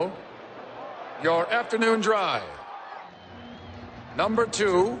your afternoon drive. Number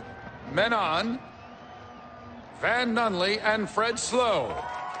 2, men on, Van Nunley and Fred Slow.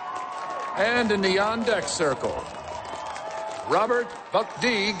 And in the on-deck circle, Robert Buck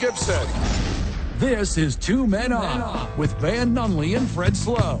D. Gibson. This is Two Men On with Van Nunley and Fred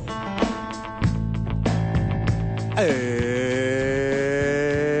Slow. Hey,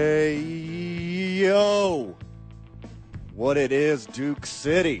 yo. What it is, Duke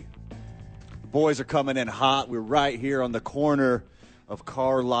City. The boys are coming in hot. We're right here on the corner of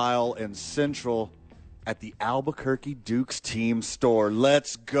Carlisle and Central at the Albuquerque Dukes team store.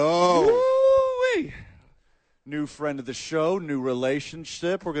 Let's go. Woo-wee. New friend of the show, new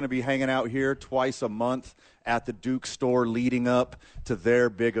relationship. We're going to be hanging out here twice a month at the Duke store leading up to their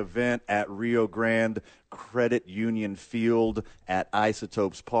big event at Rio Grande Credit Union Field at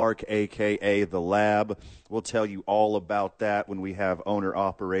Isotopes Park, a.k.a. The Lab. We'll tell you all about that when we have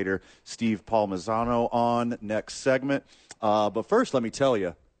owner-operator Steve Palmisano on next segment. But first, let me tell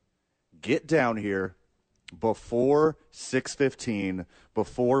you, get down here before 6:15,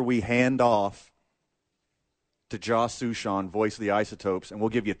 before we hand off to Josh Sushan, voice of the Isotopes, and we'll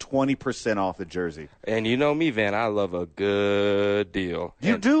give you 20% off the jersey. And you know me, Van, I love a good deal.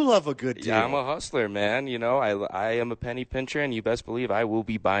 You do love a good deal. Yeah, I'm a hustler, man. You know, I am a penny pincher, and you best believe I will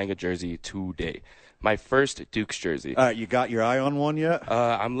be buying a jersey today. My first Dukes jersey. You got your eye on one yet?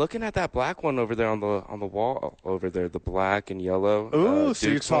 I'm looking at that black one over there on the wall over there, the black and yellow. Ooh, so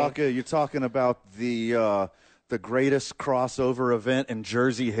Dukes you're talking about the greatest crossover event in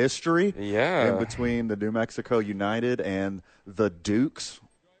Jersey history. Yeah. In between the New Mexico United and the Dukes.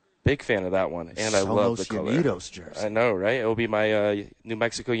 Big fan of that one, and I love the color. Unidos jersey. I know, right? It will be my New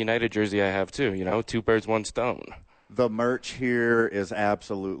Mexico United jersey I have too. You know, 2 birds, 1 stone. The merch here is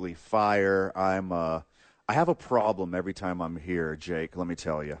absolutely fire. I have a problem every time I'm here, Jake. Let me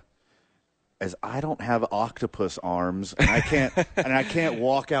tell you. As I don't have octopus arms, and I can't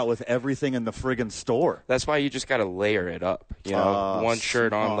walk out with everything in the friggin' store. That's why you just got to layer it up. You know, one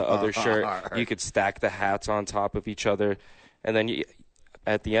shirt on the other shirt. You could stack the hats on top of each other, and then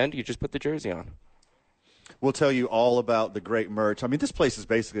at the end, you just put the jersey on. We'll tell you all about the great merch. I mean, this place is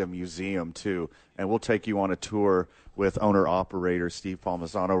basically a museum, too, and we'll take you on a tour with owner-operator Steve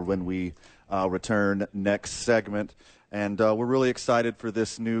Palmisano when we return next segment. And we're really excited for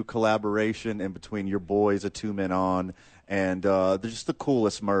this new collaboration in between your boys, a Two Men On, and they're just the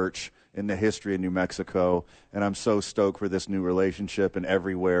coolest merch in the history of New Mexico. And I'm so stoked for this new relationship and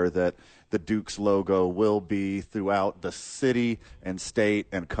everywhere that the Dukes logo will be throughout the city and state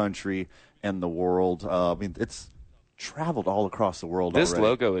and country and the world. I mean, it's traveled all across the world This already.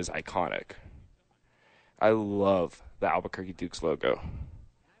 logo is iconic. I love the Albuquerque Dukes logo.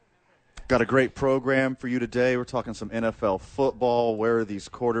 Got a great program for you today. We're talking some NFL football. Where are these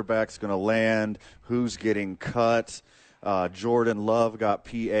quarterbacks going to land? Who's getting cut? Jordan Love got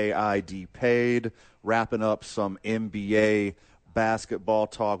PAID paid. Wrapping up some NBA basketball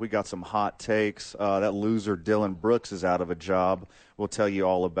talk. We got some hot takes. That loser Dylan Brooks is out of a job. We'll tell you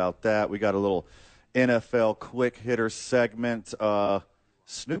all about that. We got a little NFL quick hitter segment.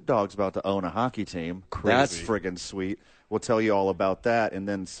 Snoop Dogg's about to own a hockey team. Crazy. That's friggin' sweet. We'll tell you all about that. And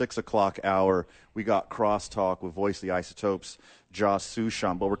then 6 o'clock hour, we got Crosstalk with Voice of the Isotopes, Josh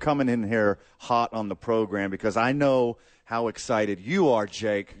Sushan. But we're coming in here hot on the program because I know how excited you are,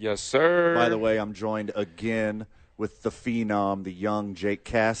 Jake. Yes, sir. By the way, I'm joined again with the phenom, the young Jake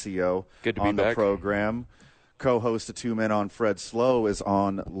Cassio, Good to be on the back. program. Co-host of Two Men On, Fred Slow, is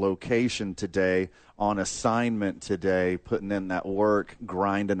on location today, on assignment today, putting in that work,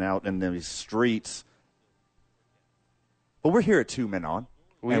 grinding out in the streets. But we're here at Two Men On,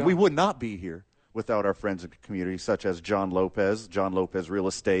 and we would not be here without our friends in the community, such as John Lopez Real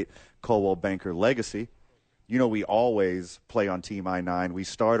Estate, Coldwell Banker Legacy. You know we always play on Team I-9. We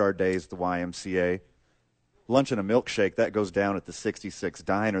start our days at the YMCA. Lunch and a milkshake, that goes down at the 66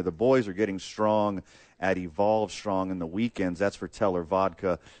 Diner. The boys are getting strong at Evolve Strong in the weekends. That's for Teller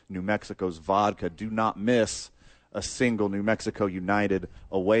Vodka, New Mexico's vodka. Do not miss a single New Mexico United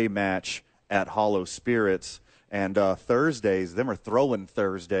away match at Hollow Spirits. And Thursdays, them are throwing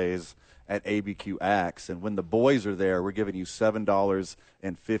Thursdays at ABQ Axe. And when the boys are there, we're giving you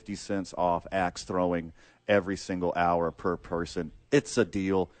 $7.50 off axe throwing every single hour per person. It's a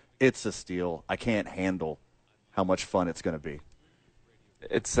deal. It's a steal. I can't handle how much fun it's going to be.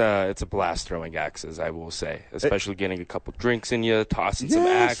 It's a blast throwing axes, I will say, especially getting a couple drinks in you, tossing some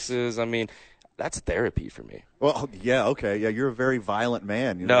axes. I mean, that's therapy for me. Well, yeah, okay. Yeah, you're a very violent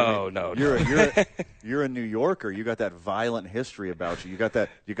man. You No, know? no. You're a New Yorker. You got that violent history about you. You got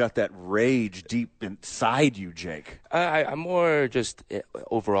that rage deep inside you, Jake. I'm more just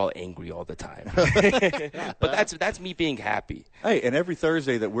overall angry all the time. But that's me being happy. Hey, and every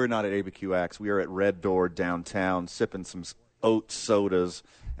Thursday that we're not at ABQX, we are at Red Door downtown sipping some oat sodas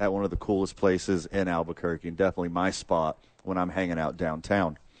at one of the coolest places in Albuquerque, and definitely my spot when I'm hanging out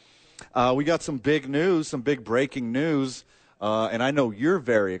downtown. We got some big news, some big breaking news, and I know you're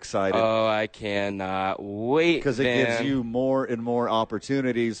very excited. Oh, I cannot wait. Because it gives you more and more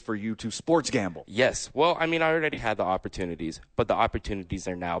opportunities for you to sports gamble. Yes. Well, I mean, I already had the opportunities, but the opportunities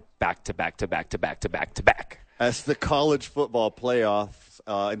are now back to back to back to back to back to back. As the college football playoffs,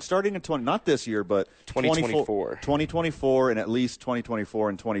 and starting in not this year, but 2024 and at least 2024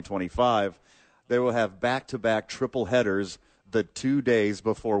 and 2025, they will have back-to-back triple headers the 2 days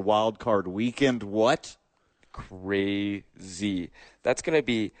before Wild Card Weekend. What? Crazy. That's going to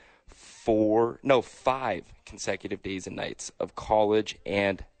be 5 consecutive days and nights of college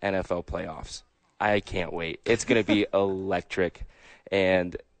and NFL playoffs. I can't wait. It's going to be electric.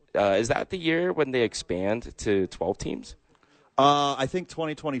 And is that the year when they expand to 12 teams? I think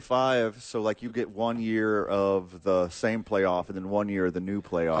 2025, so like you get 1 year of the same playoff and then 1 year of the new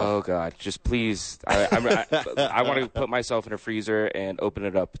playoff. Oh, God. Just please. I want to put myself in a freezer and open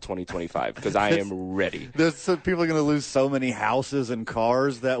it up 2025 because I am ready. People are going to lose so many houses and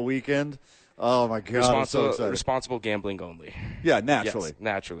cars that weekend. Oh, my God. I'm so excited. Responsible gambling only. Yeah, naturally. Yes,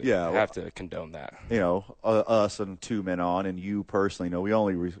 naturally. Yeah, I have to condone that. You know, us and Two Men On and you personally, we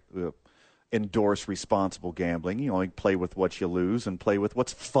only endorse responsible gambling. You only play with what you lose and play with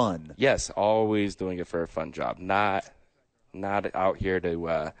what's fun. Yes, always doing it for a fun job. Not out here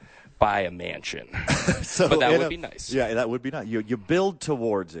to buy a mansion. But that would be nice. Yeah, that would be nice. You build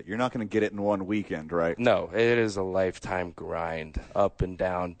towards it. You're not going to get it in one weekend, right? No, it is a lifetime grind, up and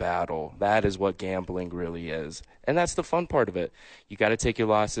down battle. That is what gambling really is. And that's the fun part of it. You got to take your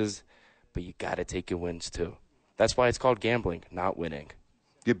losses, but you got to take your wins too. That's why it's called gambling, not winning.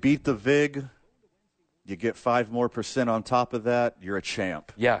 You beat the VIG, you get 5% more on top of that, you're a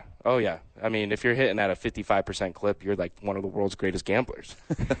champ. Yeah. Oh, yeah. I mean, if you're hitting at a 55% clip, you're like one of the world's greatest gamblers.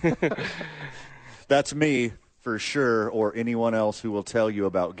 That's me, for sure, or anyone else who will tell you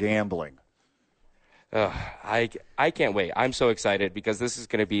about gambling. I can't wait. I'm so excited because this is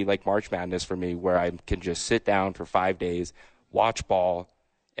going to be like March Madness for me where I can just sit down for 5 days, watch ball,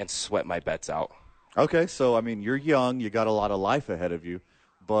 and sweat my bets out. Okay, so, I mean, you're young. You got a lot of life ahead of you.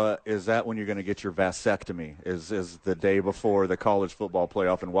 But is that when you're going to get your vasectomy? Is the day before the college football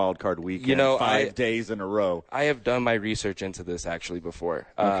playoff and wild card weekend, 5 days in a row? I have done my research into this actually before.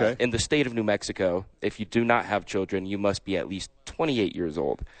 Okay. In the state of New Mexico, if you do not have children, you must be at least 28 years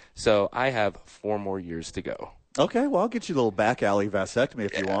old. So I have 4 more years to go. Okay, well, I'll get you a little back alley vasectomy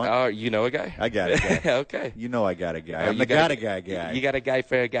if you want. You know a guy? I got a guy. Okay. You know I got a guy. I'm the got a guy guy. You got a guy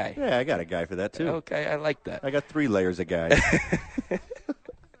for a guy? Yeah, I got a guy for that, too. Okay, I like that. I got 3 layers of guys.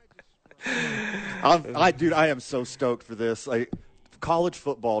 I am so stoked for this. College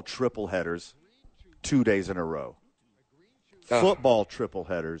football triple headers, 2 days in a row. Football triple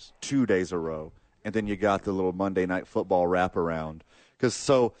headers, 2 days in a row. And then you got the little Monday Night Football wraparound.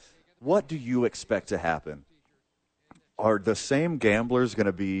 So what do you expect to happen? Are the same gamblers going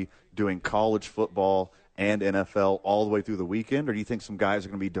to be doing college football and NFL all the way through the weekend, or do you think some guys are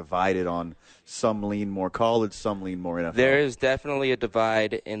going to be divided on some lean more college, some lean more NFL? There is definitely a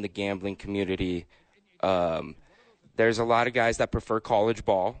divide in the gambling community. There's a lot of guys that prefer college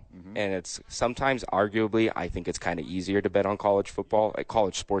ball, and it's sometimes arguably I think it's kind of easier to bet on college football, like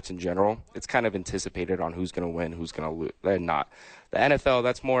college sports in general. It's kind of anticipated on who's going to win, who's going to lose, and not. The NFL,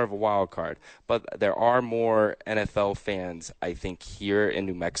 that's more of a wild card. But there are more NFL fans, I think, here in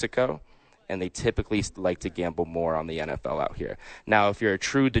New Mexico, and they typically like to gamble more on the NFL out here. Now, if you're a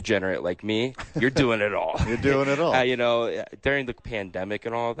true degenerate like me, you're doing it all. You're doing it all. During the pandemic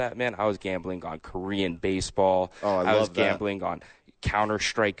and all of that, man, I was gambling on Korean baseball. Oh, I was love gambling on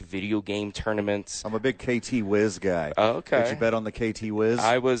Counter-Strike video game tournaments. I'm a big KT Wiz guy. Oh, okay. Did you bet on the KT Wiz?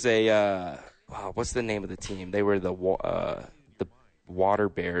 I was a what's the name of the team? They were the Water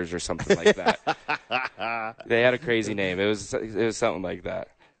Bears or something like that. They had a crazy name. It was something like that.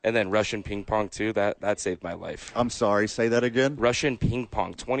 And then Russian ping pong, too. That saved my life. I'm sorry. Say that again? Russian ping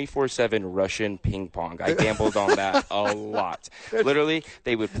pong. 24/7 Russian ping pong. I gambled on that a lot. Literally,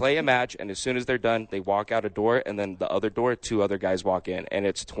 they would play a match, and as soon as they're done, they walk out a door, and then the other door, 2 other guys walk in, and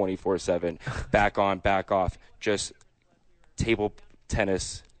it's 24/7. Back on, back off. Just table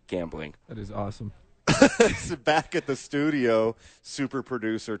tennis gambling. That is awesome. Back at the studio, super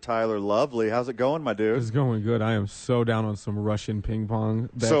producer Tyler Lovely. How's it going, my dude? It's going good. I am so down on some Russian ping pong.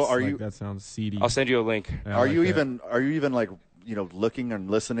 So are you? That sounds seedy. I'll send you a link. Yeah, Are like you that. even? Are you even like looking and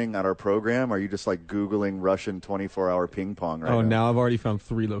listening at our program? Are you just like Googling Russian 24-hour ping pong right Oh, now? now I've already found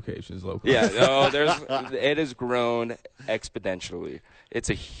 3 locations locally. Yeah, no, it has grown exponentially. It's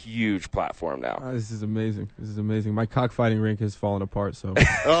a huge platform now. This is amazing. This is amazing. My cockfighting rink has fallen apart, so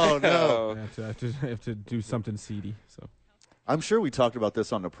Oh no! I have to do something seedy. So I'm sure we talked about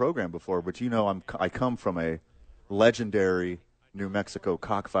this on the program before, but I come from a legendary New Mexico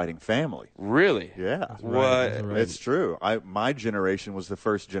cockfighting family. Really? Yeah. What? That's right. It's true. My generation was the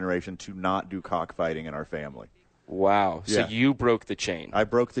first generation to not do cockfighting in our family. Wow. So Yeah. you broke the chain. I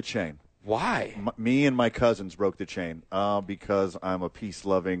broke the chain. Why? Me and my cousins broke the chain because I'm a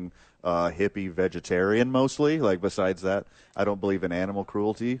peace-loving hippie vegetarian mostly. Like, besides that, I don't believe in animal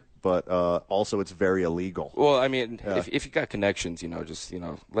cruelty, but also it's very illegal. Well, I mean, Yeah. if you got connections, just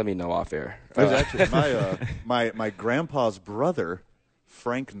let me know off air. It was actually my grandpa's brother,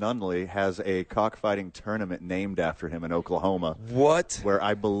 Frank Nunley, has a cockfighting tournament named after him in Oklahoma, What? where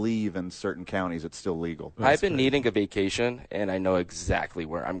I believe in certain counties it's still legal. I've been needing a vacation, and I know exactly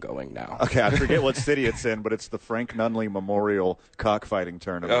where I'm going now. Okay, I forget what city it's in, but it's the Frank Nunley Memorial Cockfighting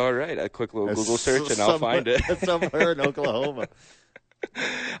Tournament. All right, a quick little It's Google search, and I'll find it. It's somewhere in Oklahoma.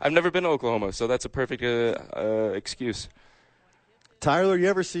 I've never been to Oklahoma, so that's a perfect excuse. Tyler, you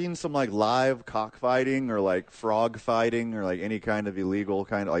ever seen some like live cockfighting or like frog fighting or like any kind of illegal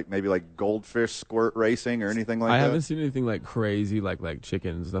kind of like maybe like goldfish squirt racing or anything like I that? haven't seen anything like crazy, like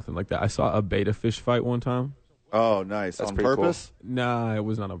chickens, nothing like that. I saw a beta fish fight one time. Oh, nice. That's On pretty cool. purpose? Nah, it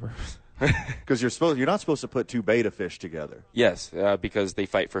was not on purpose. Because you're not supposed to put 2 beta fish together. Yes, because they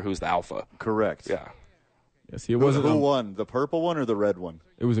fight for who's the alpha. Correct. Yeah. Yeah, see, it wasn't. Who won? The purple one or the red one?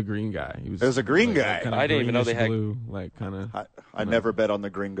 It was a green guy. He was. It was a green guy. Kinda I didn't even know they had- blue, like kind of I never bet on the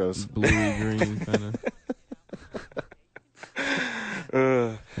gringos. bluey green, kind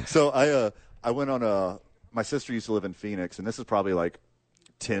of. So I went on my sister used to live in Phoenix, and this is probably like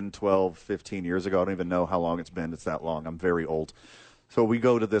 10, 12, 15 years ago. I don't even know how long it's been. It's that long. I'm very old. So we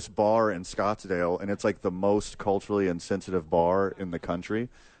go to this bar in Scottsdale, and it's like the most culturally insensitive bar in the country.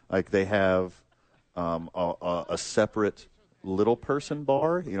 Like they have a separate little person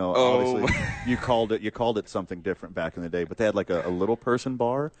bar. Obviously you called it something different back in the day, but they had like a little person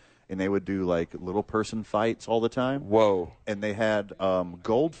bar, and they would do like little person fights all the time. Whoa. And they had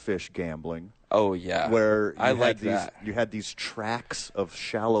goldfish gambling. Oh, yeah. Where I like that. You had these tracks of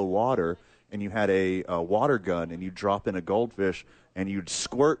shallow water, and you had a water gun, and you drop in a goldfish, and you'd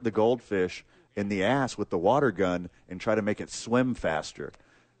squirt the goldfish in the ass with the water gun and try to make it swim faster.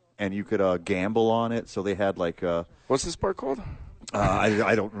 And you could gamble on it. So they had like What's this part called?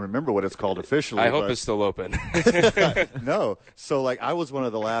 I don't remember what it's called officially. I hope but it's still open. no. So like I was one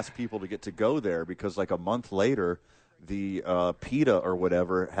of the last people to get to go there because like a month later, the PETA or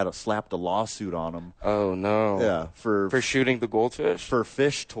whatever had slapped a lawsuit on them. Oh, no. Yeah, for shooting the goldfish? for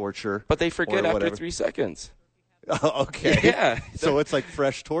fish torture. But they forget or after whatever. 3 seconds. Okay. Yeah. So it's like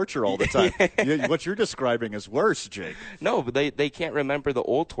fresh torture all the time. What you're describing is worse, Jake. No, but they can't remember the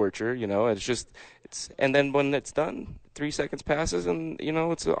old torture, and then when it's done, 3 seconds passes and,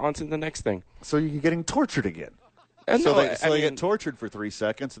 it's on to the next thing. So you're getting tortured again. And So, no, they get tortured for 3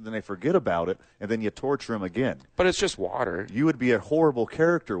 seconds, and then they forget about it, and then you torture them again. but it's just water. You would be a horrible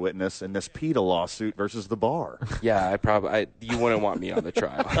character witness in this PETA lawsuit versus the bar. Yeah, you wouldn't want me on the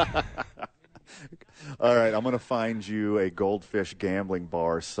trial. All right, I'm going to find you a goldfish gambling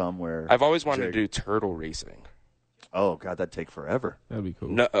bar somewhere. I've always wanted Jake. to do turtle racing. Oh, God, that'd take forever. That'd be cool.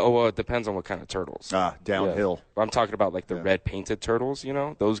 No, well, it depends on what kind of turtles. Downhill. Yeah. I'm talking about like the Yeah. red painted turtles,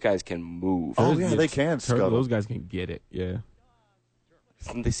 Those guys can move. Oh, yeah, they can scuttle. Those guys can get it. Yeah.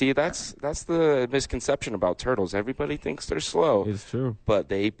 See, that's the misconception about turtles. Everybody thinks they're slow, It's true. but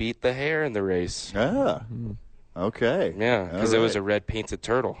they beat the hare in the race. Ah, okay. Yeah, because All it was right. a red painted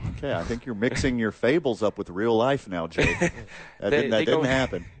turtle. Okay, I think you're mixing your fables up with real life now, Jake. That They didn't go-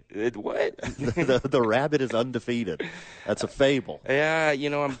 happen. What? the rabbit is undefeated. That's a fable. Yeah,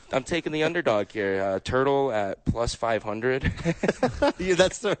 I'm taking the underdog here. Turtle at plus 500.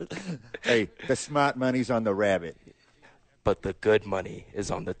 Hey, the smart money's on the rabbit. But the good money is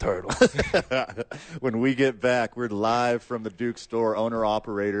on the turtle. When we get back, we're live from the Duke store.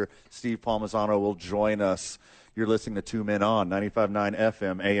 Owner-operator Steve Palmisano will join us. You're listening to Two Men On, 95.9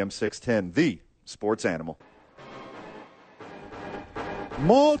 FM, AM 610, the sports animal.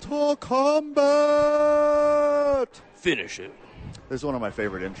 Mortal Kombat! Finish it. This is one of my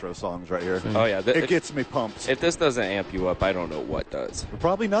favorite intro songs right here. Oh, yeah. It gets me pumped. If this doesn't amp you up, I don't know what does.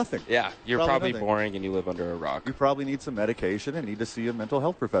 Probably nothing. Yeah, you're probably nothing. boring and you live under a rock. You probably need some medication and need to see a mental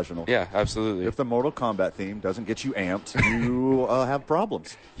health professional. Yeah, absolutely. If the Mortal Kombat theme doesn't get you amped, you have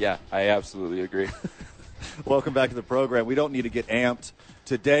problems. Yeah, I absolutely agree. Welcome back to the program. We don't need to get amped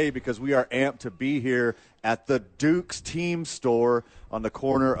today because we are amped to be here at the Duke's Team Store on the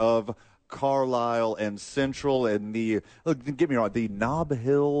corner of Carlisle and Central and don't get me wrong, the Nob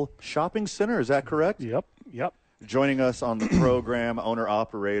Hill Shopping Center. Is that correct? Yep. Joining us on the program,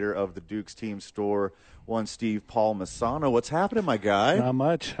 owner-operator of the Duke's Team Store, one Steve Palmisano. What's happening, my guy? Not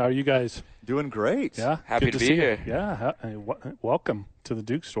much. How are you guys? Doing great. Yeah. Happy good to be see you. here. Yeah. Welcome to the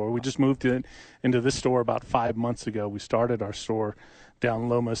Duke Store. We just moved into this store about 5 months ago. We started our store down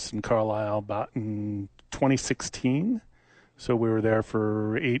Lomas in Carlisle about in 2016. So we were there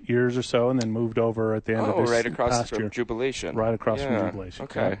for 8 years or so, and then moved over at the end of this right across past from year. Jubilation. Right across from Jubilation.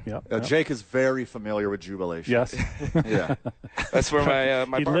 Okay. Yep. Jake is very familiar with Jubilation. Yes. Yeah. That's where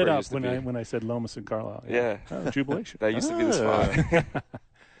my He barber lit up used to when I said Lomas and Carlisle. Yeah. Oh, Jubilation. That used to be the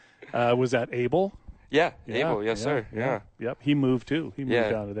spot. Was that Abel? Yeah, Abel, yes, sir. Yeah. Yep. He moved too. He moved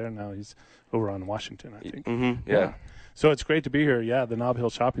Yeah. out of there. Now he's over on Washington, I think. Mm-hmm. Yeah. So it's great to be here. Yeah, the Nob Hill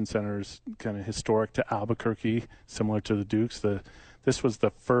Shopping Center is kind of historic to Albuquerque, similar to the Dukes. This was the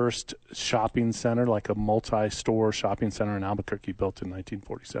first shopping center, like a multi-store shopping center in Albuquerque, built in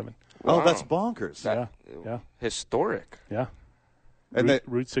 1947. Oh, Wow. that's bonkers. Yeah. Historic. Yeah. And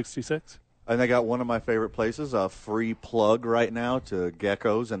Route 66. And they got one of my favorite places, a free plug right now to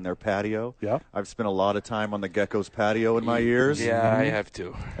Geckos and their patio. Yeah. I've spent a lot of time on the Geckos patio in my years. Yeah, I have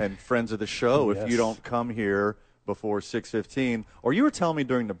to. And friends of the show, if Yes. you don't come here before 6:15, or you were telling me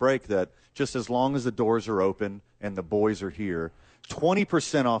during the break that just as long as the doors are open and the boys are here,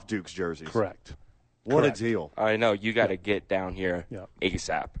 20% off Duke's jerseys. Correct. What Correct. a deal. I know. You got to get down here Yeah.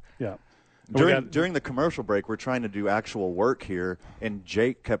 ASAP. Yeah. During the commercial break, we're trying to do actual work here, and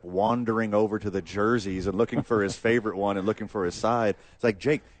Jake kept wandering over to the jerseys and looking for his favorite one and looking for his side. It's like,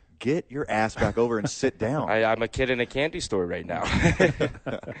 Jake, get your ass back over and sit down. I'm a kid in a candy store right now.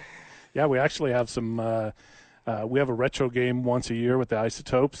 Yeah, we actually have some. We have a retro game once a year with the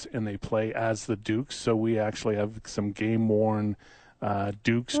Isotopes, and they play as the Dukes. So we actually have some game-worn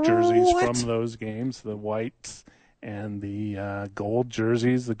Dukes jerseys from those games, the whites and the gold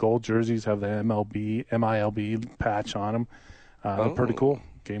jerseys. The gold jerseys have the MILB patch on them. They're pretty cool.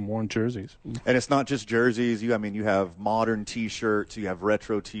 Game-worn jerseys. And it's not just jerseys. You have modern T-shirts. You have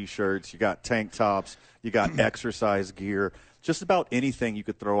retro T-shirts. You got tank tops. You got exercise gear. Just about anything you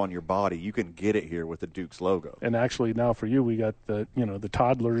could throw on your body, you can get it here with the Dukes logo. And actually, now for you, we got the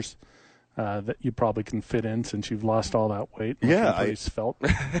toddlers that you probably can fit in since you've lost all that weight. Yeah, pretty svelte.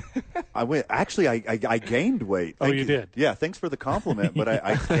 I gained weight. Oh, you did? Yeah, thanks for the compliment, but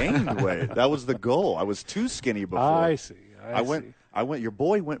I gained weight. That was the goal. I was too skinny before. I see. I went. Your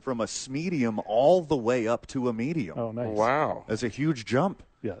boy went from a medium all the way up to a medium. Oh, nice. Wow. That's a huge jump.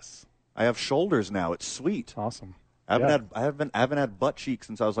 Yes. I have shoulders now. It's sweet. Awesome. I haven't had butt cheeks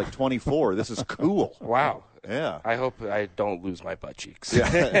since I was like 24. This is cool. Wow. Yeah. I hope I don't lose my butt cheeks. Yeah.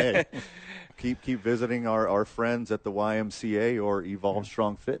 Hey, keep visiting our friends at the YMCA or Evolve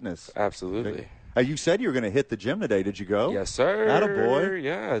Strong Fitness. Absolutely. You said you were going to hit the gym today. Did you go? Yes, sir. Attaboy.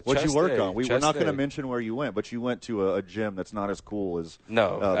 Yeah. What'd you work on? We're Chest not going to day. mention where you went, but you went to a gym that's not as cool as the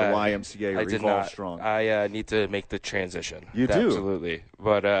YMCA or I did Evolve not. Strong. I need to make the transition. You do? Absolutely.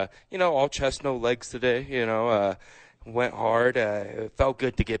 But, all chest, no legs today. Went hard. It felt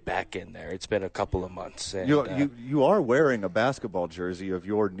good to get back in there. It's been a couple of months. And, you are wearing a basketball jersey of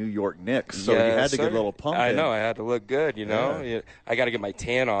your New York Knicks, so yes, you had to sir. get a little pump I in. know. I had to look good, Yeah. I got to get my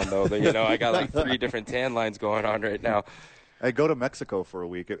tan on, though. I got like 3 different tan lines going on right now. Hey, go to Mexico for a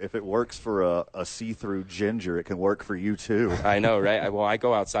week. If it works for a see-through ginger, it can work for you, too. I know, right? I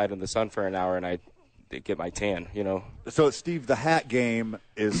go outside in the sun for an hour, and I get my tan, So, Steve, the hat game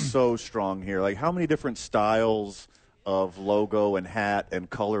is so strong here. Like, how many different styles of logo and hat and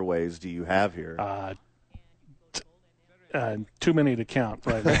colorways do you have here? Too many to count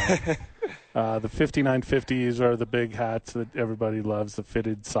right now. The 5950s are the big hats that everybody loves, the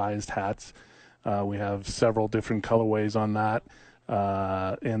fitted sized hats. We have several different colorways on that.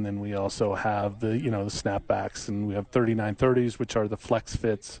 And then we also have the snapbacks, and we have 3930s, which are the flex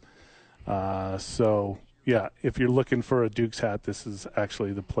fits. So, yeah, if you're looking for a Dukes hat, this is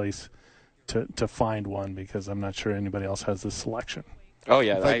actually the place to find one, because I'm not sure anybody else has this selection. Oh,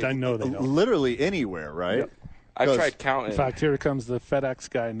 yeah. I know they don't. Literally anywhere, right? Yep. I've tried counting. In fact, here comes the FedEx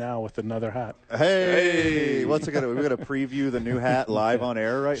guy now with another hat. Hey, what's it gonna? We're gonna preview the new hat live on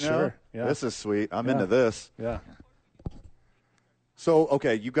air right now. Sure, yeah. This is sweet. I'm Yeah. into this. Yeah. So,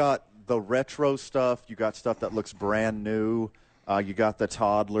 okay, you got the retro stuff. You got stuff that looks brand new. You got the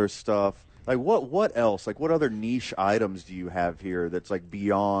toddler stuff. Like, what else? Like, what other niche items do you have here that's, like,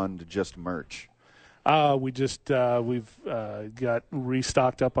 beyond just merch? We've got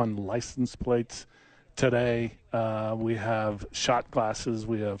restocked up on license plates today. We have shot glasses.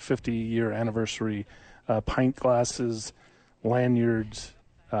 We have 50-year anniversary pint glasses, lanyards,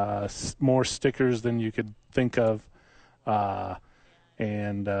 more stickers than you could think of,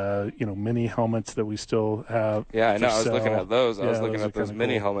 and mini helmets that we still have. Yeah, I know. I was sell. looking at those. I was Yeah, looking at those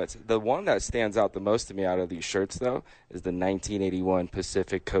mini cool. helmets. The one that stands out the most to me out of these shirts, though, is the 1981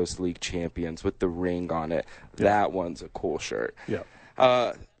 Pacific Coast League champions with the ring on it. Yeah. That one's a cool shirt. Yeah.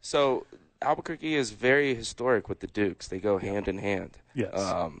 So Albuquerque is very historic with the Dukes. They go hand in hand. Yes.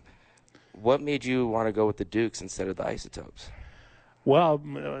 What made you want to go with the Dukes instead of the Isotopes? Well,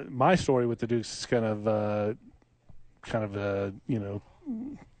 my story with the Dukes is kind of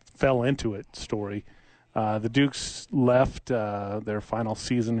fell into it story. The Dukes left their final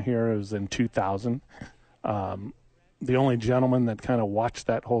season here. It was in 2000. The only gentleman that kind of watched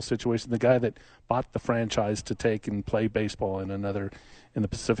that whole situation, the guy that bought the franchise to take and play baseball in the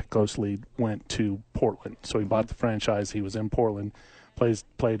Pacific Coast League, went to Portland. So he bought the franchise. He was in Portland,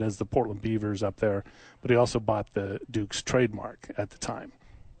 played as the Portland Beavers up there, but he also bought the Dukes trademark at the time.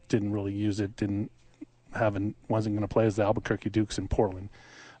 Didn't really use it. Wasn't going to play as the Albuquerque Dukes in Portland.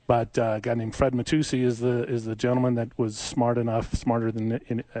 But a guy named Fred Matusi is the gentleman that was smarter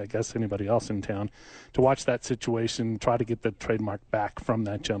than I guess anybody else in town, to watch that situation, try to get the trademark back from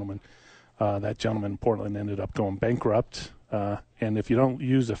that gentleman. That gentleman in Portland ended up going bankrupt. And if you don't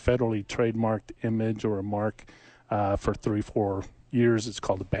use a federally trademarked image or a mark for 3-4 years, it's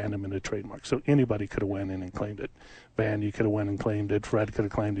called abandonment trademark. So anybody could have went in and claimed it. Van, you could have went and claimed it. Fred could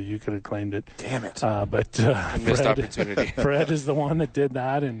have claimed it. You could have claimed it. Damn it. But Missed opportunity. Fred is the one that did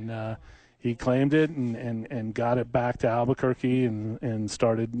that, and he claimed it and got it back to Albuquerque and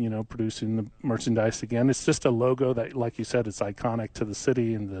started, producing the merchandise again. It's just a logo that, like you said, it's iconic to the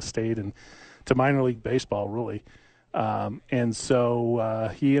city and the state and to minor league baseball, really. And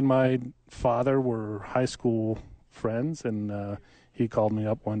so he and my father were high school friends, and he called me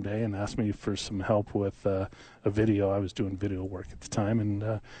up one day and asked me for some help with a video. I was doing video work at the time,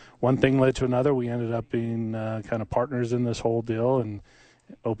 and one thing led to another. We ended up being kind of partners in this whole deal and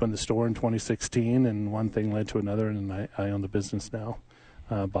opened the store in 2016, and one thing led to another, and I own the business now.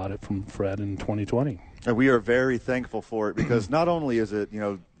 Bought it from Fred in 2020. And we are very thankful for it, because not only is it,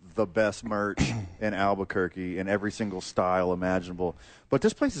 the best merch in Albuquerque in every single style imaginable, but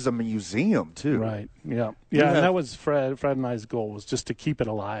this place is a museum too. Right. Yeah. Yeah. And that was Fred and I's goal, was just to keep it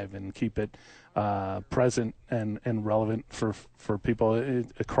alive and keep it present and relevant for people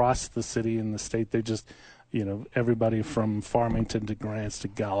across the city and the state. They just, everybody from Farmington to Grants to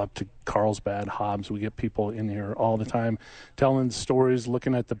Gallup to Carlsbad, Hobbs, we get people in here all the time telling stories,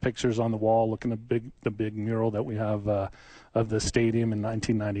 looking at the pictures on the wall, looking at the big mural that we have of the stadium in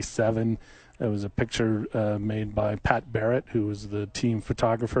 1997. It was a picture made by Pat Barrett, who was the team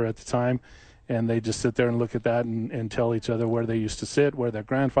photographer at the time. And they just sit there and look at that and tell each other where they used to sit, where their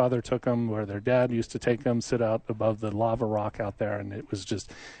grandfather took them, where their dad used to take them, sit out above the lava rock out there. And it's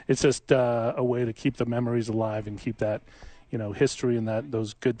just a way to keep the memories alive and keep that, history and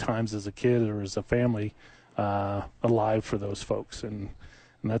those good times as a kid or as a family alive for those folks. And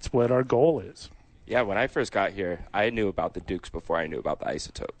that's what our goal is. Yeah, when I first got here, I knew about the Dukes before I knew about the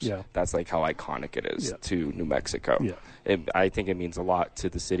Isotopes. Yeah. That's like how iconic it is to New Mexico. Yeah. I think it means a lot to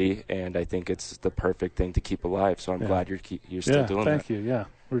the city, and I think it's the perfect thing to keep alive. So I'm glad you're still doing that. Thank you. Yeah,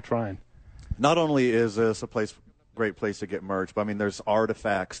 we're trying. Not only is this a great place to get merch, but there's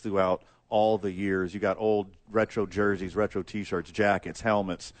artifacts throughout all the years. You got old retro jerseys, retro T-shirts, jackets,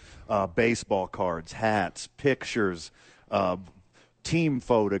 helmets, baseball cards, hats, pictures, team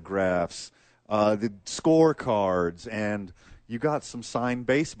photographs, the scorecards, and you got some signed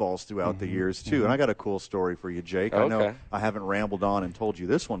baseballs throughout the years too. And I got a cool story for you, Jake. Okay. I know I haven't rambled on and told you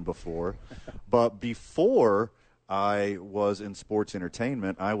this one before, but before I was in sports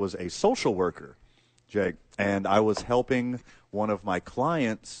entertainment, I was a social worker, Jake, and I was helping one of my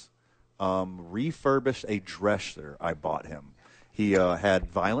clients refurbish a dresser I bought him. He had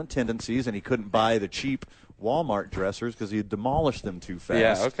violent tendencies, and he couldn't buy the cheap Walmart dressers because he had demolished them too fast.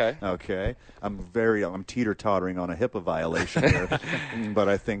 Yeah, okay. Okay. I'm teeter-tottering on a HIPAA violation here, but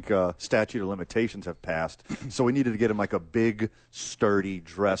I think statute of limitations have passed. So we needed to get him like a big, sturdy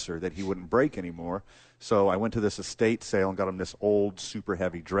dresser that he wouldn't break anymore. So I went to this estate sale and got him this old, super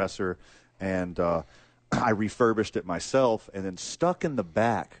heavy dresser, and I refurbished it myself, and then stuck in the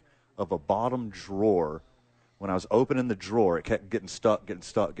back of a bottom drawer When I was opening the drawer, it kept getting stuck.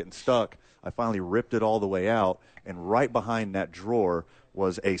 I finally ripped it all the way out, and right behind that drawer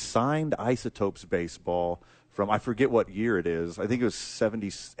was a signed Isotopes baseball from, I forget what year it is. I think it was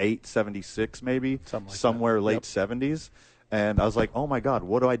 78, 76 maybe, somewhere late 70s. And I was like, oh, my God,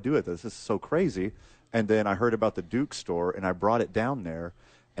 what do I do with this? This is so crazy. And then I heard about the Duke store, and I brought it down there.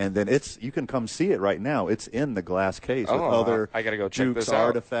 And then you can come see it right now. It's in the glass case with other I gotta go check Duke's this out.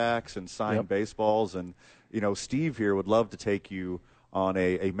 artifacts and signed baseballs. And, Steve here would love to take you on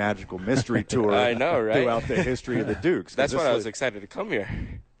a magical mystery tour. I know, right? Throughout the history of the Dukes. That's why I was excited to come here.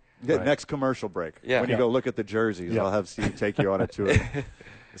 Next commercial break. Yeah. When you go look at the jerseys, I'll have Steve take you on a tour.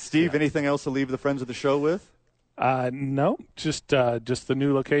 Steve, anything else to leave the friends of the show with? No, just the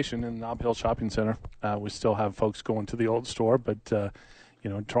new location in Nob Hill Shopping Center. We still have folks going to the old store, but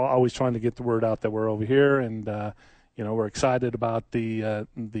always trying to get the word out that we're over here, and we're excited about the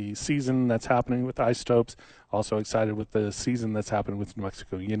season that's happening with Isotopes. Also excited with the season that's happening with New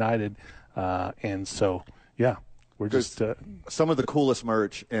Mexico United, and so we're just some of the coolest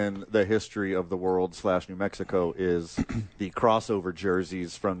merch in the history of the world / New Mexico is the crossover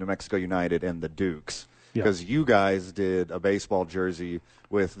jerseys from New Mexico United and the Dukes. Because you guys did a baseball jersey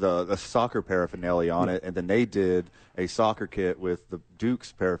with the soccer paraphernalia on it, and then they did a soccer kit with the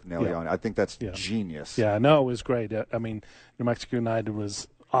Dukes paraphernalia on it. I think that's genius. Yeah, no, it was great. I mean, New Mexico United was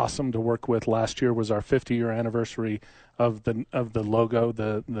awesome to work with. Last year was our 50-year anniversary of the logo,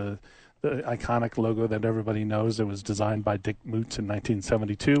 the iconic logo that everybody knows. It was designed by Dick Moots in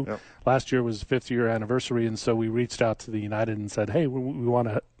 1972. Yep. Last year was the 50-year anniversary, and so we reached out to the United and said, hey, we want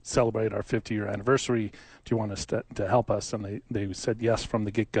to celebrate our 50-year anniversary. Do you want us to help us? And they said yes from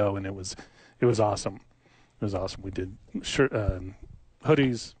the get-go, and it was awesome. It was awesome. We did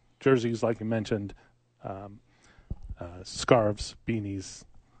hoodies, jerseys, like you mentioned, scarves, beanies,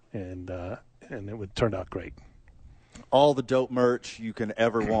 and it turned out great. All the dope merch you can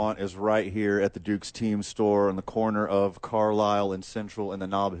ever want is right here at the Duke's Team Store on the corner of Carlisle and Central in the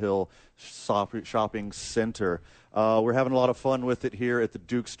Nob Hill Shopping Center. We're having a lot of fun with it here at the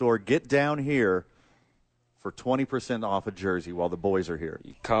Duke Store. Get down here for 20% off a jersey while the boys are here.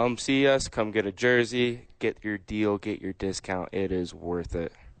 Come see us. Come get a jersey. Get your deal. Get your discount. It is worth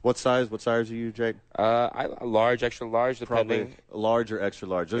it. What size are you, Jake? Large, extra large, depending. Probably large or extra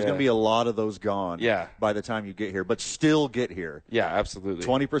large. There's going to be a lot of those gone by the time you get here, but still get here. Yeah, absolutely.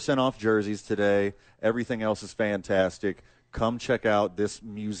 20% off jerseys today. Everything else is fantastic. Come check out this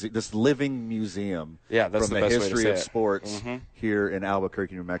living museum that's from the history of sports here in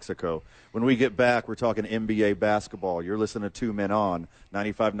Albuquerque, New Mexico. When we get back, we're talking NBA basketball. You're listening to Two Men On,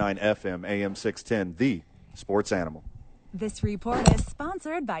 95.9 FM, AM 610, the sports animal. This report is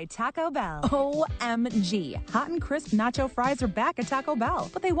sponsored by Taco Bell. OMG. Hot and crisp nacho fries are back at Taco Bell,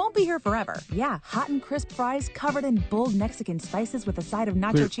 but they won't be here forever. Yeah, hot and crisp fries covered in bold Mexican spices with a side of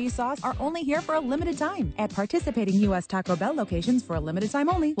nacho cheese sauce are only here for a limited time at participating U.S. Taco Bell locations for a limited time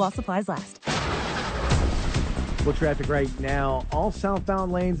only while supplies last. Well, traffic right now, all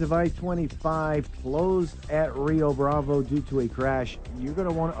southbound lanes of I-25 closed at Rio Bravo due to a crash. You're going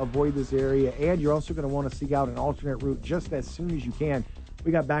to want to avoid this area, and you're also going to want to seek out an alternate route just as soon as you can.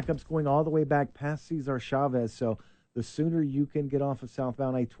 We got backups going all the way back past Cesar Chavez, so the sooner you can get off of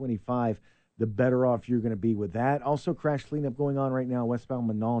southbound I-25, the better off you're going to be with that. Also, crash cleanup going on right now, westbound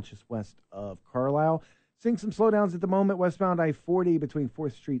Manal, just west of Carlisle. Seeing some slowdowns at the moment, westbound I-40 between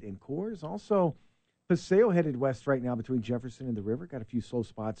 4th Street and Coors. Also, Paseo headed west right now between Jefferson and the river. Got a few slow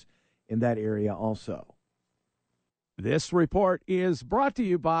spots in that area also. This report is brought to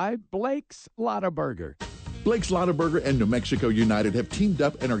you by Blake's Lottaburger. Blake's Lottaburger and New Mexico United have teamed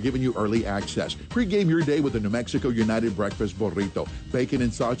up and are giving you early access. Pre-game your day with a New Mexico United breakfast burrito, bacon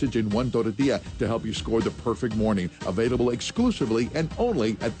and sausage in one tortilla to help you score the perfect morning. Available exclusively and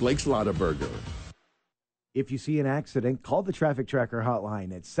only at Blake's Lottaburger. If you see an accident, call the Traffic Tracker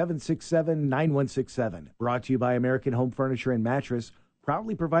hotline at 767-9167. Brought to you by American Home Furniture and Mattress,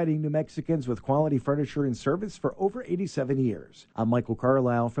 proudly providing New Mexicans with quality furniture and service for over 87 years. I'm Michael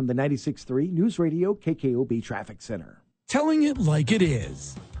Carlisle from the 96.3 News Radio KKOB Traffic Center. Telling it like it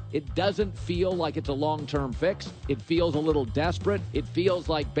is. It doesn't feel like it's a long-term fix. It feels a little desperate. It feels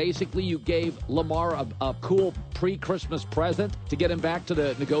like basically you gave Lamar a cool pre-Christmas present to get him back to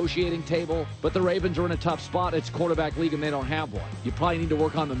the negotiating table. But the Ravens are in a tough spot. It's quarterback league and they don't have one. You probably need to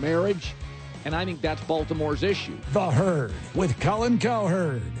work on the marriage. And I think that's Baltimore's issue. The Herd with Colin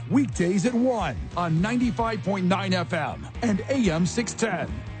Cowherd. Weekdays at 1 on 95.9 FM and AM 610.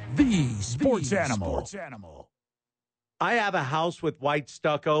 The Sports Animal. I have a house with white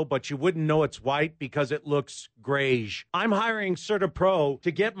stucco, but you wouldn't know it's white because it looks grayish. I'm hiring CertaPro to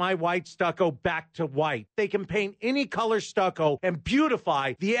get my white stucco back to white. They can paint any color stucco and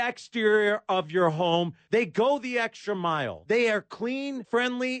beautify the exterior of your home. They go the extra mile. They are clean,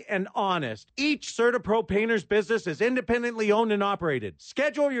 friendly, and honest. Each CertaPro painter's business is independently owned and operated.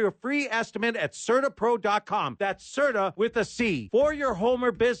 Schedule your free estimate at CertaPro.com. That's Certa with a C. For your home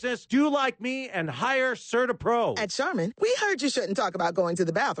or business, do like me and hire CertaPro. At Charmin, we heard you shouldn't talk about going to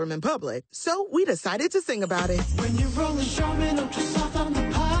the bathroom in public, so we decided to sing about it. When you're rolling Charmin Ultra Soft on the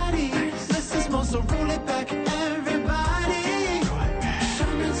party, less is more, so roll it back, everybody.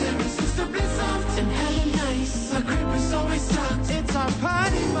 Charmin's irresistibly soft and hella nice. A grip is always stocked. It's our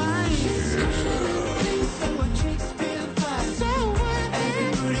party wine. So our cheeks feel flat. So what?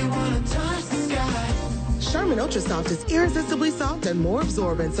 Everybody wanna touch the sky. Charmin Ultra Soft is irresistibly soft and more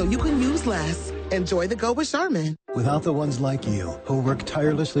absorbent, so you can use less. Enjoy the go with Charmin. Without the ones like you, who work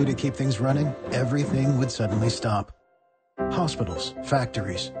tirelessly to keep things running, everything would suddenly stop. Hospitals,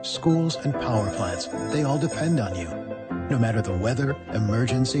 factories, schools, and power plants, they all depend on you. No matter the weather,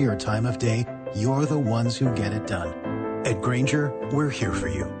 emergency, or time of day, you're the ones who get it done. At Grainger, we're here for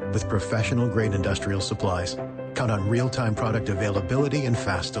you with professional-grade industrial supplies. Count on real-time product availability and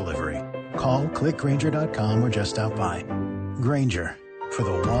fast delivery. Call, click Grainger.com, or just stop by. Grainger, for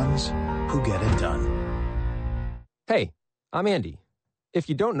the ones who get it done. Hey, I'm Andy. If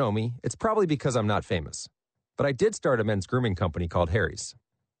you don't know me, it's probably because I'm not famous. But I did start a men's grooming company called Harry's.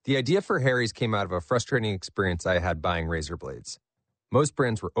 The idea for Harry's came out of a frustrating experience I had buying razor blades. Most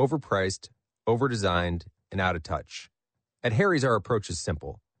brands were overpriced, overdesigned, and out of touch. At Harry's, our approach is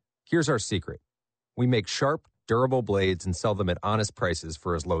simple. Here's our secret. We make sharp, durable blades and sell them at honest prices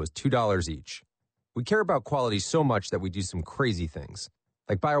for as low as $2 each. We care about quality so much that we do some crazy things,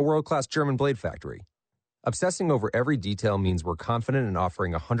 like buy a world-class German blade factory. Obsessing over every detail means we're confident in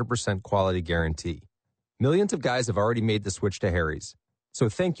offering a 100% quality guarantee. Millions of guys have already made the switch to Harry's, so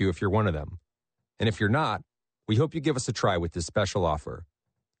thank you if you're one of them. And if you're not, we hope you give us a try with this special offer.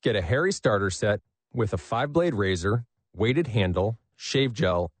 Get a Harry starter set with a 5-blade razor, weighted handle, shave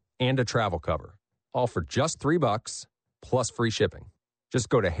gel, and a travel cover, all for just $3 plus free shipping. Just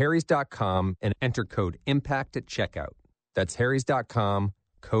go to harrys.com and enter code IMPACT at checkout. That's harrys.com,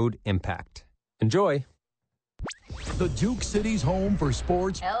 code IMPACT. Enjoy. The Duke City's home for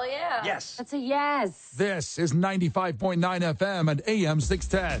sports. Hell yeah. Yes. That's a yes. This is 95.9 FM and AM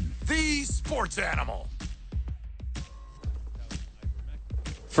 610. The Sports Animal.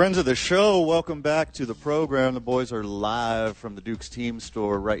 Friends of the show, welcome back to the program. The boys are live from the Duke's Team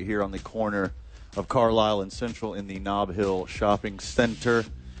Store right here on the corner of Carlisle and Central in the Nob Hill Shopping Center.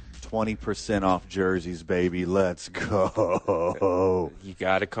 20% off jerseys, baby. Let's go. You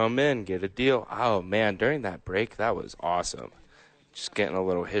got to come in, get a deal. Oh, man, during that break, that was awesome. Just getting a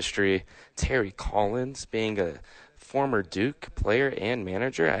little history. Terry Collins being a former Duke player and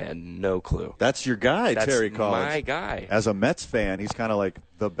manager, I had no clue. That's your guy, That's Terry Collins. my guy. As a Mets fan, he's kind of like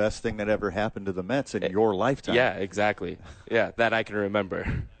the best thing that ever happened to the Mets in your lifetime. Yeah, exactly. Yeah, that I can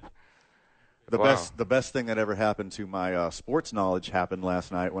remember. The best thing that ever happened to my sports knowledge happened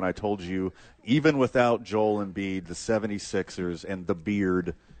last night when I told you, even without Joel Embiid, the 76ers and the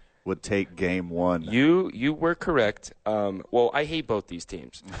beard would take game one. You were correct. Well, I hate both these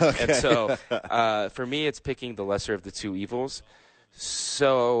teams. Okay. And so for me, it's picking the lesser of the two evils.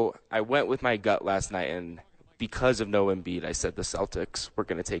 So I went with my gut last night, and because of no Embiid, I said the Celtics were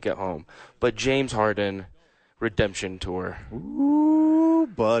going to take it home. But James Harden, redemption tour. Ooh,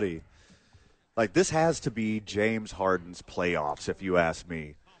 buddy. Like, this has to be James Harden's playoffs, if you ask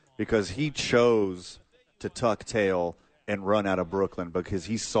me, because he chose to tuck tail and run out of Brooklyn because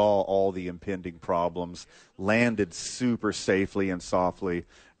he saw all the impending problems, landed super safely and softly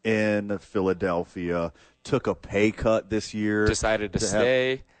in Philadelphia, took a pay cut this year. Decided to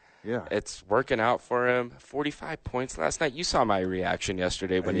stay. Yeah. It's working out for him. 45 points last night. You saw my reaction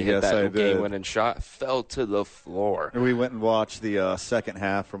yesterday when he hit Yes, I that did. game-winning shot. Fell to the floor. And we went and watched the second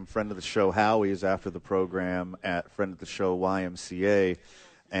half from friend of the show Howie's after the program at friend of the show YMCA.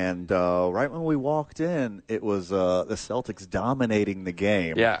 And right when we walked in, it was the Celtics dominating the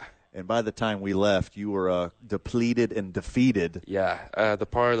game. Yeah. And by the time we left, you were depleted and defeated. Yeah, the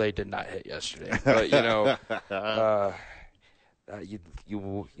parlay did not hit yesterday. But, you know,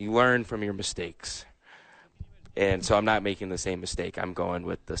 you learn from your mistakes. And so I'm not making the same mistake. I'm going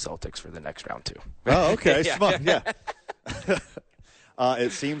with the Celtics for the next round, too. Oh, okay. Yeah. Smart. Yeah.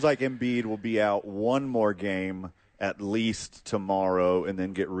 It seems like Embiid will be out one more game at least tomorrow and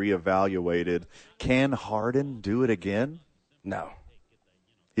then get reevaluated. Can Harden do it again? No.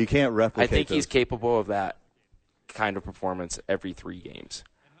 He can't replicate I think he's capable of that kind of performance every 3 games.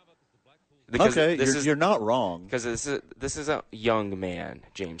 You're not wrong. Because this is a young man,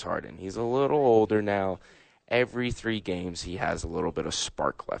 James Harden. He's a little older now. Every 3 games, he has a little bit of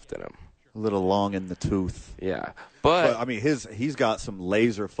spark left in him. A little long in the tooth. Yeah. But I mean, he's got some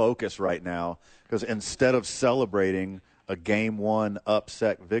laser focus right now because instead of celebrating a Game 1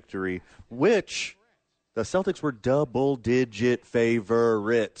 upset victory, which the Celtics were double-digit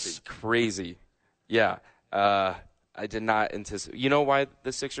favorites. Crazy. Yeah. I did not anticipate. You know why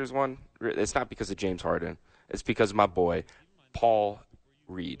the Sixers won? It's not because of James Harden. It's because of my boy, Paul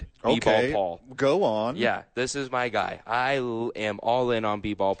Reed. Okay. B-Ball Paul. Go on. Yeah, this is my guy. I am all in on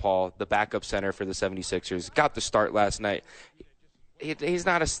B-Ball Paul, the backup center for the 76ers. Got the start last night. He's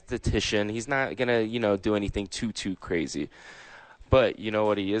not a statistician. He's not going to, do anything too crazy. But you know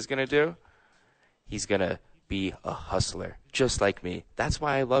what he is going to do? He's going to be a hustler, just like me. That's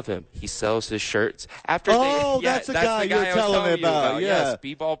why I love him. He sells his shirts. That's the guy you're telling me about. Yeah. Yes,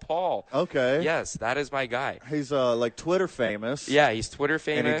 B-Ball Paul. Okay. Yes, that is my guy. He's like Twitter famous. Yeah, he's Twitter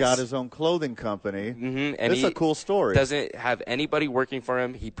famous. And he got his own clothing company. Mm-hmm. And it's a cool story. Doesn't have anybody working for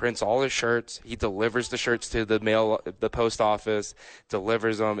him. He prints all his shirts. He delivers the shirts to the post office,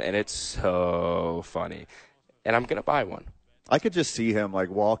 delivers them, and it's so funny. And I'm going to buy one. I could just see him like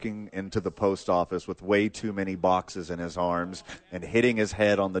walking into the post office with way too many boxes in his arms and hitting his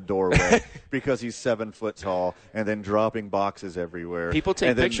head on the doorway because he's 7 foot tall, and then dropping boxes everywhere. People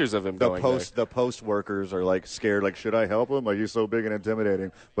take pictures of him going there. The post workers are like scared, like, should I help him? Like, he's so big and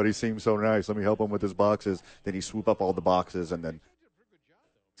intimidating, but he seems so nice. Let me help him with his boxes. Then he swoop up all the boxes and then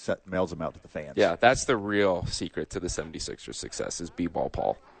mails them out to the fans. Yeah, that's the real secret to the 76ers' success is B-Ball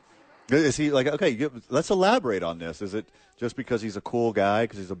Paul. Is he like, okay, let's elaborate on this. Is it just because he's a cool guy,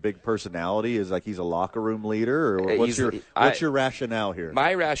 because he's a big personality? Is like he's a locker room leader? Or what's your rationale here?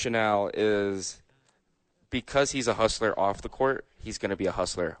 My rationale is because he's a hustler off the court, he's going to be a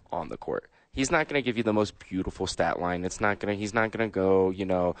hustler on the court. He's not going to give you the most beautiful stat line. He's not going to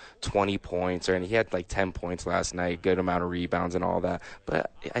go, 20 points or anything. He had like 10 points last night, good amount of rebounds and all that.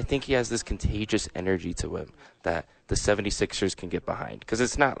 But I think he has this contagious energy to him that the 76ers can get behind, because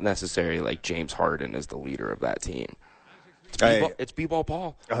it's not necessarily like James Harden is the leader of that team. It's B-Ball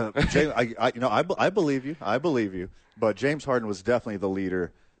Paul. James, I believe you. I believe you. But James Harden was definitely the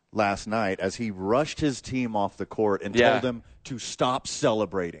leader last night as he rushed his team off the court and told them to stop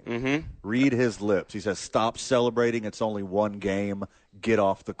celebrating. Mm-hmm. Read his lips. He says, stop celebrating. It's only one game. Get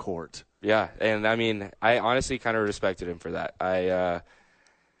off the court. Yeah, and I mean, I honestly kind of respected him for that.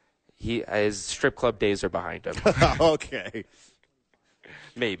 His strip club days are behind him. Okay.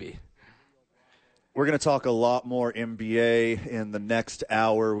 Maybe. We're going to talk a lot more NBA in the next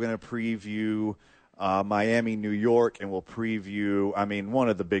hour. We're going to preview Miami, New York, and we'll preview, one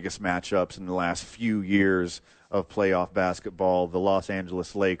of the biggest matchups in the last few years of playoff basketball. The Los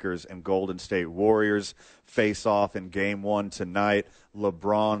Angeles Lakers and Golden State Warriors face off in Game 1 tonight.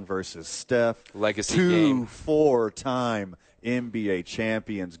 LeBron versus Steph. Legacy game. 2 4-time NBA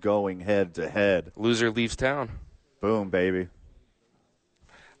champions going head-to-head. Loser leaves town. Boom, baby.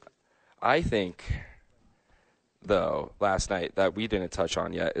 I think, though, last night that we didn't touch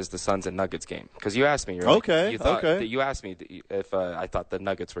on yet is the Suns and Nuggets game. Because you asked me. You asked me if I thought the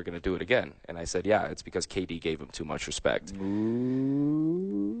Nuggets were going to do it again. And I said, yeah, it's because KD gave them too much respect.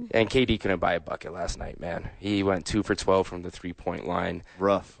 Ooh. And KD couldn't buy a bucket last night, man. He went 2 for 12 from the three-point line.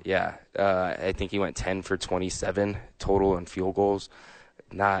 Rough. Yeah. I think he went 10 for 27 total in field goals.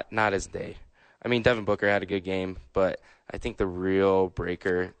 Not his day. I mean, Devin Booker had a good game, but I think the real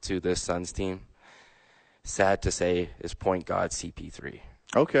breaker to this Suns team, sad to say, is point guard CP3.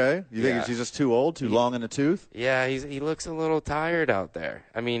 Okay. You think he's just too old, too long in the tooth? Yeah, he looks a little tired out there.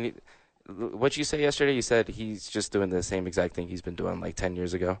 I mean, what'd you say yesterday? You said he's just doing the same exact thing he's been doing like 10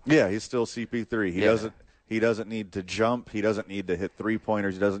 years ago? Yeah, he's still CP3. He doesn't need to jump. He doesn't need to hit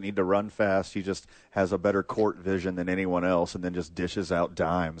three-pointers. He doesn't need to run fast. He just has a better court vision than anyone else and then just dishes out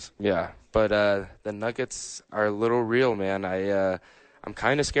dimes. Yeah, but the Nuggets are a little real, man. I'm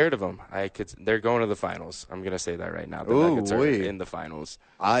kind of scared of them. They're going to the finals. I'm going to say that right now. The Nuggets are in the finals.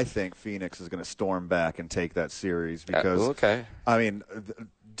 I think Phoenix is going to storm back and take that series because, okay. I mean,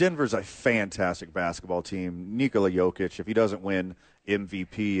 Denver's a fantastic basketball team. Nikola Jokic, if he doesn't win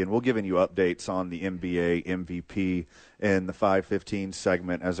MVP, and we'll giving you updates on the NBA MVP in the 5:15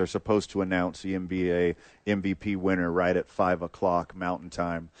 segment as they're supposed to announce the NBA MVP winner right at 5 o'clock Mountain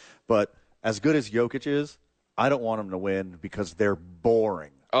Time. But as good as Jokic is, I don't want him to win because they're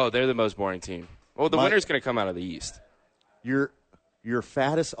boring. Oh, they're the most boring team. Well, the winner's going to come out of the East. Your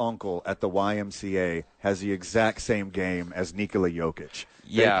fattest uncle at the YMCA has the exact same game as Nikola Jokic.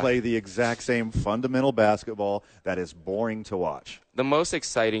 Yeah. They play the exact same fundamental basketball that is boring to watch. The most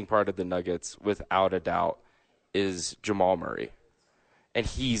exciting part of the Nuggets, without a doubt, is Jamal Murray. And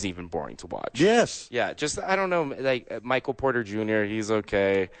he's even boring to watch. Yes. Yeah, just, I don't know, like Michael Porter Jr., he's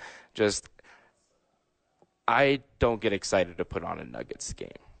okay. Just, I don't get excited to put on a Nuggets game.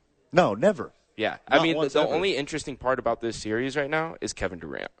 No, never. Yeah. Not I mean, once the ever. only interesting part about this series right now is Kevin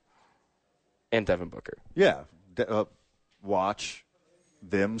Durant and Devin Booker. Yeah. Watch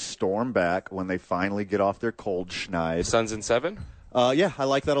them storm back when they finally get off their cold schneid. Suns in 7? Yeah, I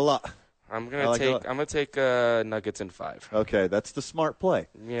like that a lot. I'm gonna take Nuggets in 5. Okay, that's the smart play.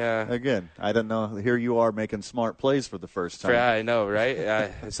 Yeah. Again, I don't know. Here you are making smart plays for the first time. Yeah, I know,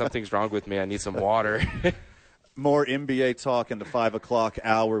 right? Something's wrong with me. I need some water. More NBA talk in the 5 o'clock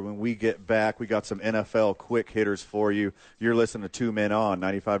hour. When we get back, we got some NFL quick hitters for you. You're listening to Two Men On,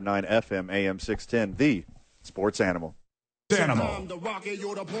 95.9 FM, AM 610, the Sports Animal. Welcome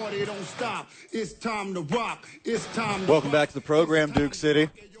back to the program, Duke City.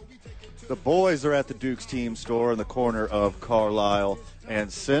 The boys are at the Duke's team store in the corner of Carlisle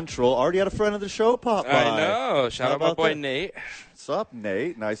and Central. Already had a friend of the show pop by. I know. Shout out my boy Nate. What's up,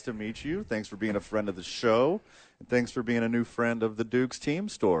 Nate? Nice to meet you. Thanks for being a friend of the show. And thanks for being a new friend of the Duke's team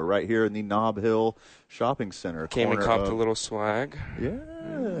store right here in the Nob Hill Shopping Center. Came and copped a little swag.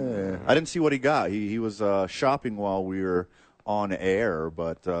 Yeah. I didn't see what he got. He was shopping while we were on air,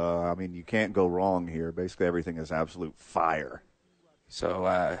 but, I mean, you can't go wrong here. Basically, everything is absolute fire.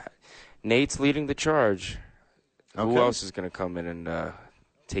 So Nate's leading the charge. Okay. Who else is going to come in and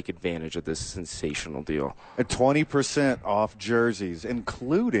take advantage of this sensational deal? And 20% off jerseys,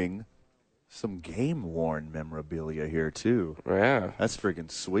 including some game-worn memorabilia here, too. Yeah. That's freaking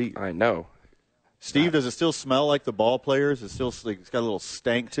sweet. I know. Steve, does it still smell like the ball players? It's still like, it's got a little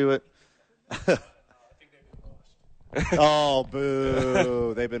stank to it? Oh,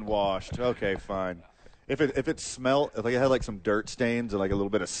 boo. They've been washed. Okay, fine. If it smelled, if it had like some dirt stains and like a little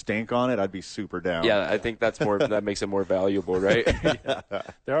bit of stink on it, I'd be super down. Yeah, I think that's more. That makes it more valuable, right? Yeah.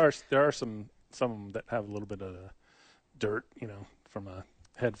 There are some that have a little bit of dirt, from a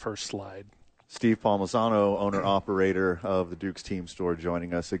head first slide. Steve Palmisano, owner-operator of the Duke's Team Store,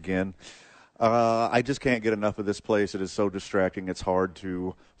 joining us again. I just can't get enough of this place. It is so distracting. It's hard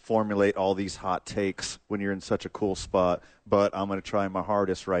to formulate all these hot takes when you're in such a cool spot, but I'm going to try my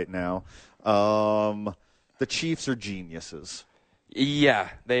hardest right now. The Chiefs are geniuses. Yeah,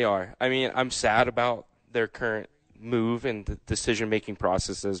 they are. I mean, I'm sad about their current move and the decision-making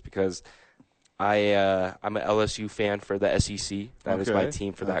processes because I'm an LSU fan for the SEC. That is my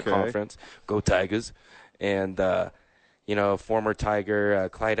team for that conference. Go Tigers. And, former Tiger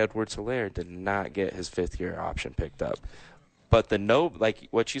Clyde Edwards-Helaire did not get his fifth-year option picked up. But like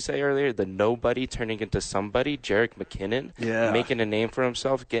what you say earlier, the nobody turning into somebody, Jerick McKinnon, making a name for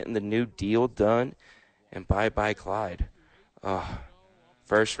himself, getting the new deal done, and bye-bye Clyde.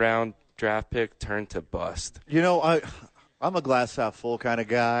 First-round draft pick turned to bust. I'm a glass-half-full kind of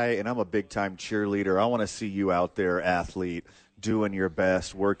guy, and I'm a big-time cheerleader. I want to see you out there, athlete, doing your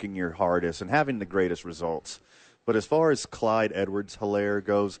best, working your hardest, and having the greatest results. But as far as Clyde Edwards-Helaire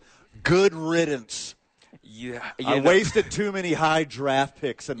goes, good riddance. Yeah, I wasted too many high draft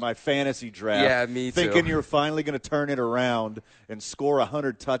picks in my fantasy draft. Yeah, me too. Thinking you were finally going to turn it around and score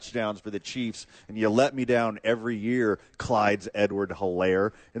 100 touchdowns for the Chiefs, and you let me down every year, Clyde's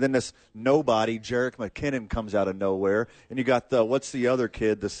Edward-Helaire. And then this nobody, Jerick McKinnon, comes out of nowhere. And you got what's the other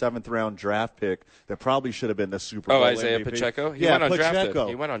kid, the 7th-round draft pick that probably should have been the Super Bowl Isaiah MVP. Pacheco? He went undrafted. Pacheco.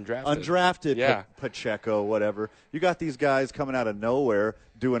 He went undrafted. Undrafted Yeah. Pacheco, whatever. You got these guys coming out of nowhere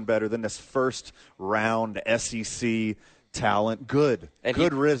doing better than this first-round SEC talent. Good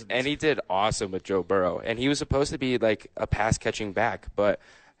riddance. And he did awesome with Joe Burrow. And he was supposed to be like a pass-catching back, but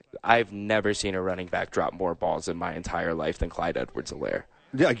I've never seen a running back drop more balls in my entire life than Clyde Edwards-Helaire.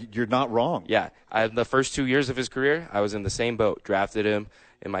 Yeah, you're not wrong. Yeah. The first 2 years of his career, I was in the same boat. Drafted him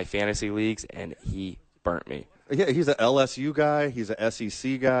in my fantasy leagues, and he burnt me. Yeah, he's an LSU guy. He's an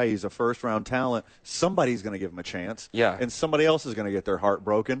SEC guy. He's a first-round talent. Somebody's going to give him a chance. Yeah. And somebody else is going to get their heart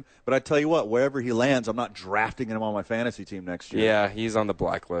broken. But I tell you what, wherever he lands, I'm not drafting him on my fantasy team next year. Yeah, he's on the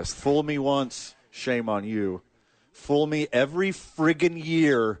blacklist. Fool me once, shame on you. Fool me every friggin'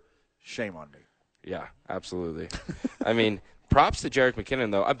 year, shame on me. Yeah, absolutely. I mean, props to Jerick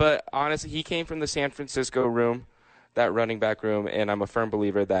McKinnon, though. But honestly, he came from the San Francisco room, that running back room, and I'm a firm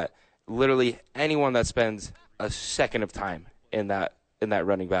believer that literally anyone that spends a second of time in that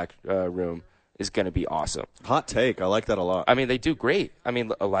running back room is going to be awesome. Hot take. I like that a lot. I mean, they do great. I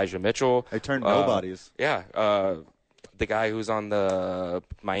mean, Elijah Mitchell. They turned nobodies. Yeah. the guy who's on the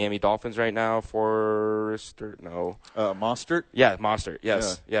Miami Dolphins right now, Mostert? Yeah, Mostert.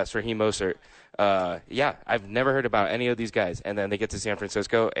 Yes, yes, Raheem Mostert. I've never heard about any of these guys, and then they get to San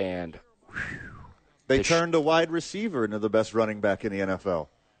Francisco, and they turned a wide receiver into the best running back in the NFL.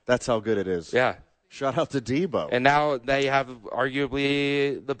 That's how good it is. Yeah. Shout out to Debo. And now they have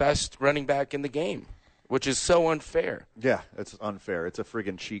arguably the best running back in the game, which is so unfair. Yeah, it's unfair. It's a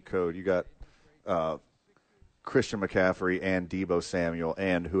friggin' cheat code. You got Christian McCaffrey and Debo Samuel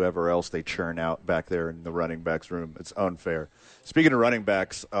and whoever else they churn out back there in the running backs room. It's unfair. Speaking of running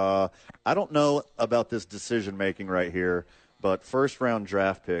backs, I don't know about this decision-making right here, but first-round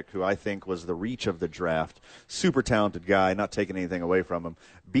draft pick, who I think was the reach of the draft, super talented guy, not taking anything away from him,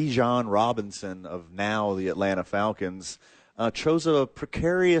 Bijan Robinson of now the Atlanta Falcons, chose a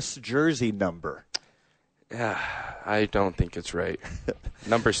precarious jersey number. Yeah, I don't think it's right.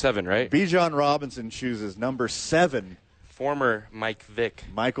 Number 7, right? Bijan Robinson chooses number 7. Former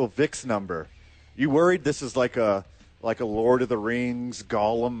Michael Vick's number. You worried this is like a Lord of the Rings,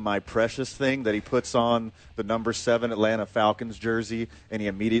 Gollum, My Precious thing that he puts on the number 7 Atlanta Falcons jersey and he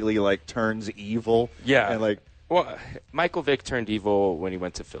immediately turns evil? Yeah. And well, Michael Vick turned evil when he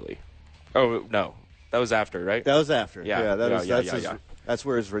went to Philly. Oh, no. That was after, right? That was after. Yeah. That's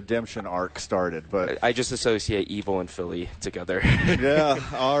where his redemption arc started. But I just associate evil and Philly together. Yeah.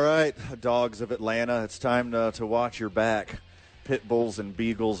 All right, dogs of Atlanta, it's time to watch your back. Pit bulls and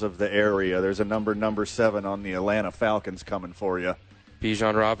beagles of the area. There's a number 7 on the Atlanta Falcons coming for you.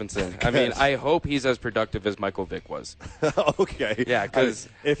 Bijan Robinson. I mean, I hope he's as productive as Michael Vick was. Okay. Yeah, because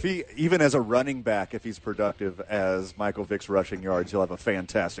if he, even as a running back, if he's productive as Michael Vick's rushing yards, he'll have a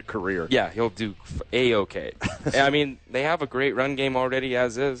fantastic career. Yeah, he'll do A-okay. I mean, they have a great run game already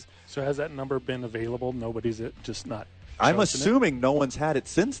as is. So has that number been available? Nobody's just not. I'm assuming no one's had it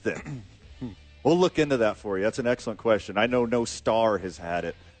since then. We'll look into that for you. That's an excellent question. I know no star has had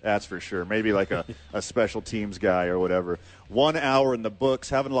it. That's for sure. Maybe like a special teams guy or whatever. 1 hour in the books.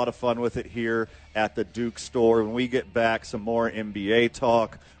 Having a lot of fun with it here at the Duke store. When we get back, some more NBA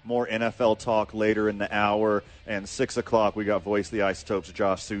talk, more NFL talk later in the hour. And 6 o'clock, we got Voice of the Isotopes,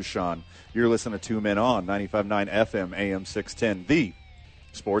 Josh Sushan. You're listening to 2 Men On, 95.9 FM, AM 610, the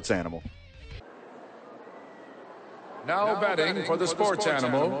sports animal. Now batting for the sports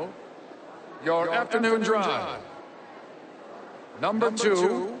animal, your afternoon drive. Number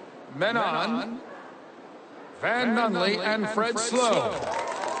 2, Men On, Van Nunley and Fred Slow.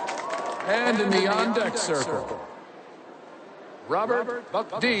 And in the on-deck circle, Robert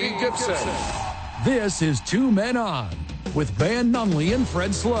Buck D. Gibson. This is 2 Men On with Van Nunley and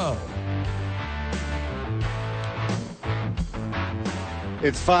Fred Slow.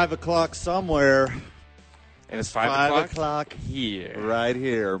 It's 5 o'clock somewhere. And it's 5 o'clock here. Right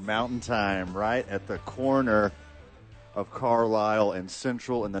here, Mountain Time, right at the corner of Carlisle and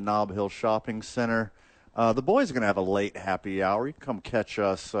Central in the Nob Hill Shopping Center. The boys are going to have a late happy hour. You can come catch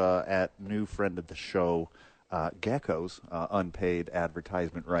us at new friend of the show, Gecko's unpaid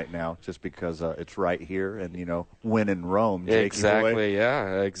advertisement right now, just because it's right here and, win in Rome. Jakey Exactly, boy.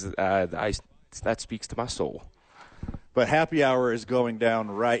 yeah. That speaks to my soul. But happy hour is going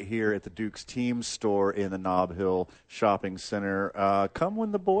down right here at the Duke's Team store in the Nob Hill Shopping Center. Come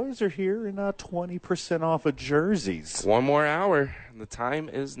when the boys are here and 20% off of jerseys. 1 more hour. The time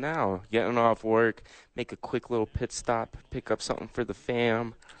is now. Getting off work, make a quick little pit stop, pick up something for the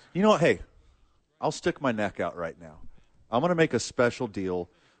fam. You know what? Hey, I'll stick my neck out right now. I'm going to make a special deal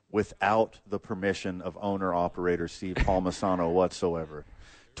without the permission of owner-operator Steve Palmisano whatsoever.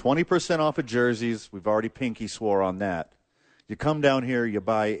 20% off of jerseys. We've already pinky swore on that. You come down here, you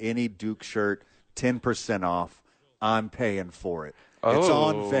buy any Duke shirt, 10% off. I'm paying for it. It's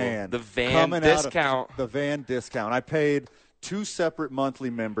on Van. The Van discount. The Van discount. I paid 2 separate monthly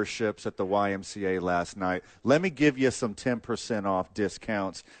memberships at the YMCA last night. Let me give you some 10% off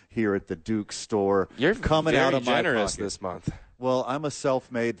discounts here at the Duke store. You're coming very out of my generous pocket this month. Well, I'm a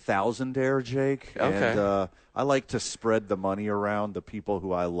self-made thousandaire, Jake. Okay. And I like to spread the money around the people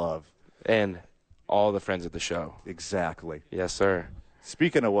who I love. And all the friends of the show. Exactly. Yes, sir.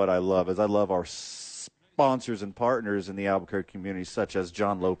 Speaking of what I love, is I love our sponsors and partners in the Albuquerque community, such as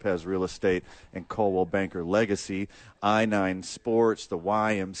John Lopez Real Estate and Colwell Banker Legacy, I-9 Sports, the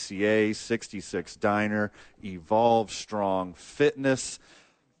YMCA, 66 Diner, Evolve Strong Fitness,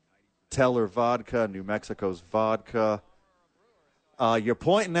 Teller Vodka, New Mexico's vodka. You're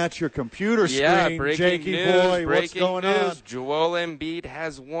pointing at your computer screen, Yeah, breaking Jakey news. boy. Breaking What's going news. on? Joel Embiid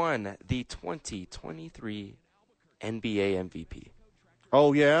has won the 2023 NBA MVP.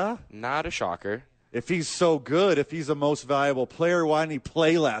 Oh, yeah? Not a shocker. If he's so good, if he's the most valuable player, why didn't he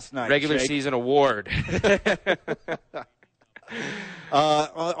play last night? Regular Jake? season award.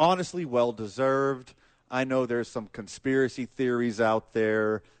 Honestly, well-deserved. I know there's some conspiracy theories out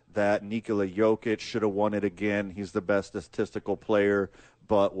there that Nikola Jokic should have won it again. He's the best statistical player,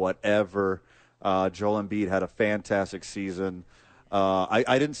 but whatever. Joel Embiid had a fantastic season.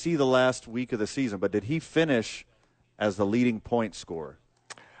 I didn't see the last week of the season, but did he finish as the leading point scorer?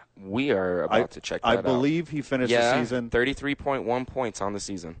 We are about to check that out. I believe he finished the season 33.1 points on the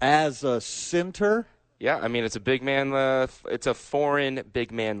season. as a center. Yeah, I mean, it's a big man. It's a foreign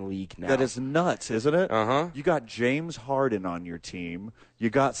big man league now. That is nuts, isn't it? Uh-huh. You got James Harden on your team.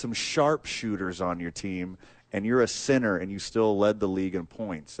 You got some sharpshooters on your team, and you're a center, and you still led the league in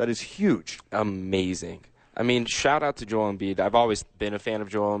points. That is huge. Amazing. I mean, shout out to Joel Embiid. I've always been a fan of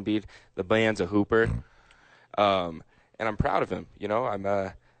Joel Embiid. The man's a hooper, and I'm proud of him. You know,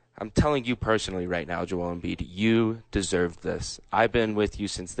 I'm telling you personally right now, Joel Embiid, you deserve this. I've been with you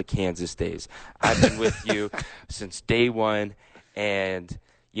since the Kansas days. I've been with you since day one, and,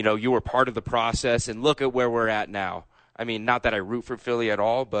 you know, you were part of the process, and look at where we're at now. I mean, not that I root for Philly at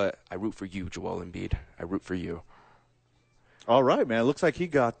all, but I root for you, Joel Embiid. I root for you. All right, man. It looks like he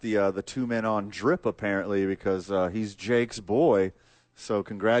got the two men on drip, apparently, because he's Jake's boy. So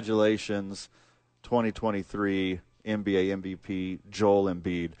congratulations, 2023 NBA MVP Joel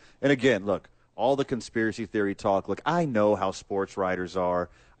Embiid. And again, look, all the conspiracy theory talk, look, I know how sports writers are.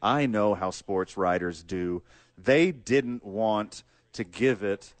 I know how sports writers do. They didn't want to give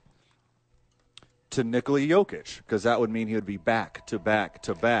it to Nikola Jokic because that would mean he would be back to back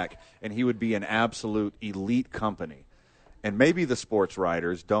to back, and he would be an absolute elite company. And maybe the sports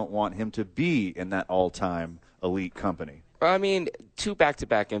writers don't want him to be in that all-time elite company. I mean, 2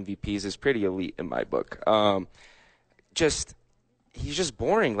 back-to-back MVPs is pretty elite in my book. He's just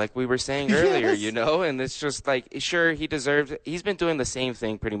boring, like we were saying earlier, Yes. you know? And it's just like, sure, he deserves it. He's been doing the same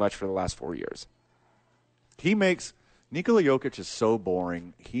thing pretty much for the last 4 years. Nikola Jokic is so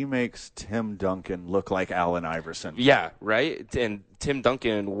boring. He makes Tim Duncan look like Allen Iverson. Yeah, right? And Tim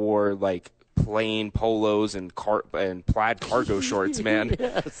Duncan wore, like, plain polos and plaid cargo shorts, man.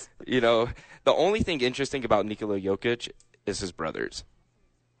 Yes. You know, the only thing interesting about Nikola Jokic is his brothers.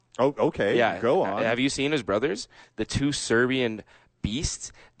 Oh, okay. Yeah. Go on. Have you seen his brothers? The 2 Serbian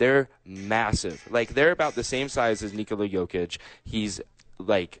beasts? They're massive. Like, they're about the same size as Nikola Jokic. He's,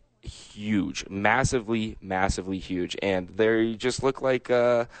 like, huge. Massively, massively huge. And they just look like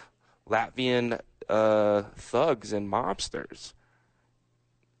Latvian thugs and mobsters.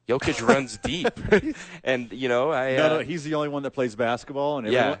 Jokic runs deep. And, you know, No, he's the only one that plays basketball, and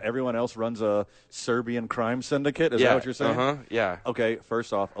everyone else runs a Serbian crime syndicate. Is that what you're saying? Uh-huh, yeah. Okay,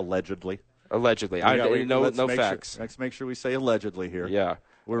 first off, allegedly. Allegedly. No facts. Let's make sure we say allegedly here. Yeah.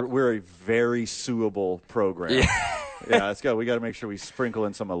 We're a very suable program. Yeah. Yeah, let's go. We got to make sure we sprinkle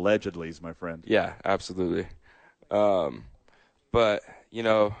in some allegedlys, my friend. Yeah, absolutely. But, you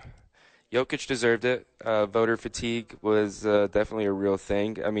know, Jokic deserved it. Voter fatigue was definitely a real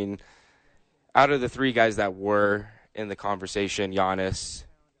thing. I mean, out of the 3 guys that were in the conversation, Giannis,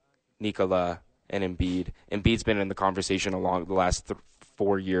 Nikola, and Embiid. Embiid's been in the conversation along the last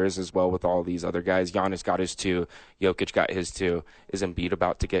 4 years as well with all these other guys. Giannis got his 2. Jokic got his 2. Is Embiid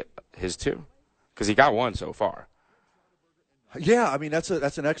about to get his 2? Because he got 1 so far. Yeah, I mean, that's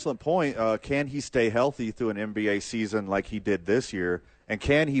an excellent point. Can he stay healthy through an NBA season like he did this year? And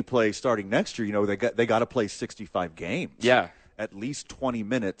can he play starting next year? You know, they got to play 65 games. Yeah. At least 20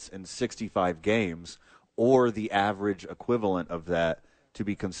 minutes in 65 games, or the average equivalent of that to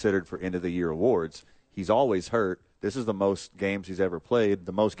be considered for end-of-the-year awards. He's always hurt. This is the most games he's ever played.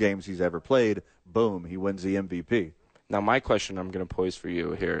 The most games he's ever played, boom, he wins the MVP. Now, my question I'm going to pose for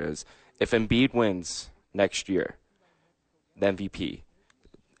you here is, if Embiid wins next year, the MVP,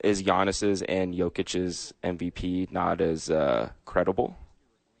 is Giannis's and Jokic's MVP not as credible?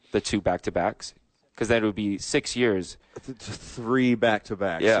 The 2 back-to-backs? Because then it would be 6 years. 3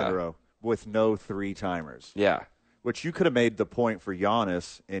 back-to-backs in a row with no 3-timers. Yeah. Which you could have made the point for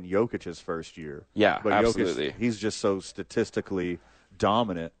Giannis in Jokic's first year. Yeah, but absolutely. Jokic, he's just so statistically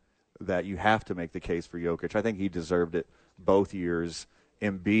dominant that you have to make the case for Jokic. I think he deserved it both years.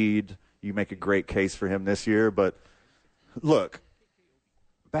 Embiid, you make a great case for him this year. But, look,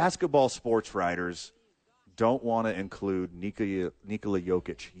 basketball sports writers don't want to include Nikola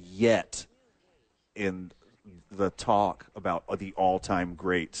Jokic yet in the talk about the all-time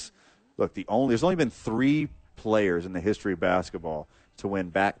greats. Look, there's only been 3 players in the history of basketball to win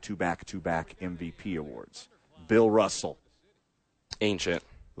back-to-back-to-back MVP awards. Bill Russell. Ancient.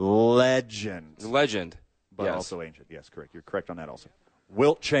 Legend. Legend. But yes. also ancient. Yes, correct. You're correct on that also.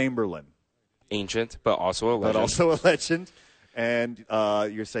 Wilt Chamberlain. ancient, but also a legend. But also a legend. And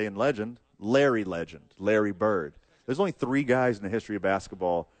you're saying legend, Larry Bird. There's only 3 guys in the history of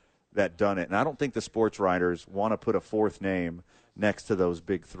basketball that done it, and I don't think the sports writers want to put a 4th name next to those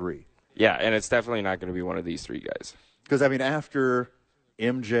big 3. Yeah, and it's definitely not going to be one of these 3 guys. Because, I mean, after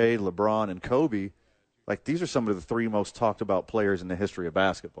MJ, LeBron, and Kobe, like, these are some of the 3 most talked about players in the history of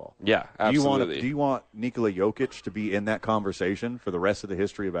basketball. Yeah, absolutely. Do you want Nikola Jokic to be in that conversation for the rest of the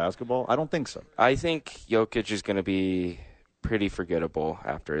history of basketball? I don't think so. I think Jokic is going to be pretty forgettable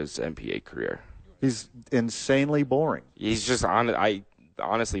after his NBA career. He's insanely boring. He's just I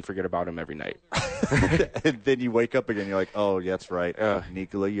honestly forget about him every night. And then you wake up again, you're like, oh, yeah, that's right,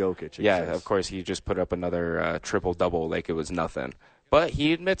 Nikola Jokic exists. Yeah, of course, he just put up another triple-double like it was nothing. But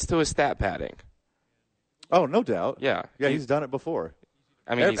he admits to his stat padding. Oh, no doubt. Yeah. He's done it before.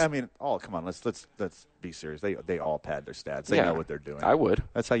 I mean, come on, let's be serious. They all pad their stats. They know what they're doing. I would.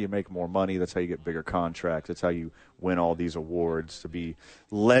 That's how you make more money. That's how you get bigger contracts. That's how you win all these awards to be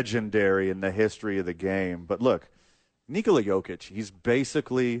legendary in the history of the game. But look, Nikola Jokic, he's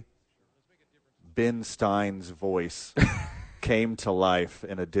basically Ben Stein's voice came to life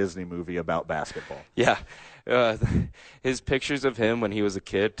in a Disney movie about basketball. Yeah. His pictures of him when he was a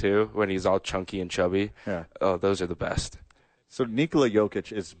kid, too, when he's all chunky and chubby, those are the best. So Nikola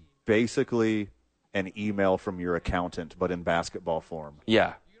Jokic is basically an email from your accountant, but in basketball form.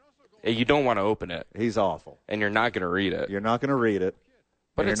 Yeah. You don't want to open it. He's awful. And you're not going to read it. You're not going to read it.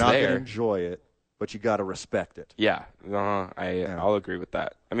 But you're it's not there. going to enjoy it, but you got to respect it. Yeah. I'll agree with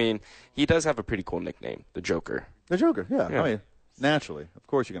that. I mean, he does have a pretty cool nickname, the Joker. The Joker, yeah. I mean, naturally. Of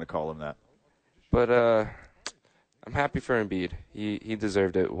course you're going to call him that. But I'm happy for Embiid. He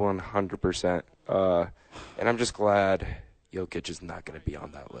deserved it 100%. And I'm just glad Jokic is not going to be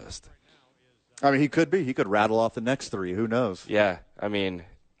on that list. I mean, he could be. He could rattle off the next 3. Who knows? Yeah. I mean,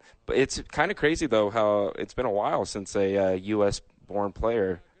 but it's kind of crazy, though, how it's been a while since a U.S.-born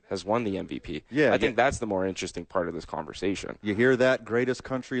player has won the MVP. Yeah, I think that's the more interesting part of this conversation. You hear that? Greatest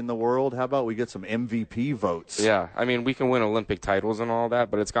country in the world? How about we get some MVP votes? Yeah. I mean, we can win Olympic titles and all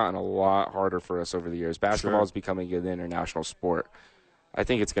that, but it's gotten a lot harder for us over the years. Basketball is becoming an international sport. I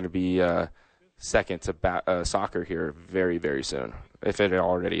think it's going to be second to soccer here very, very soon, if it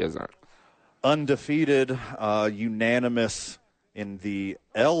already isn't. Undefeated, unanimous in the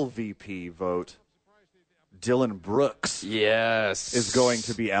LVP vote. Dylan Brooks is going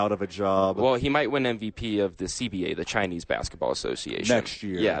to be out of a job. Well, he might win MVP of the CBA, the Chinese Basketball Association. Next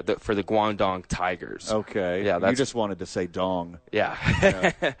year. Yeah, for the Guangdong Tigers. Okay. Yeah, you just wanted to say Dong. Yeah.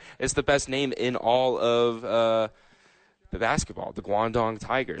 It's the best name in all of the basketball, the Guangdong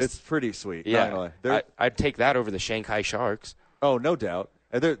Tigers. It's pretty sweet. Yeah. I'd take that over the Shanghai Sharks. Oh, no doubt.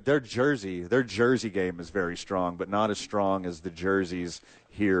 Their jersey game is very strong, but not as strong as the jerseys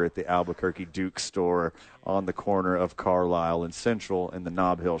here at the Albuquerque Duke store on the corner of Carlisle and Central in the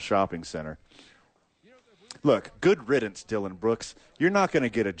Nob Hill Shopping Center. Look, good riddance, Dylan Brooks. You're not going to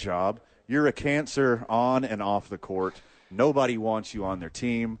get a job. You're a cancer on and off the court. Nobody wants you on their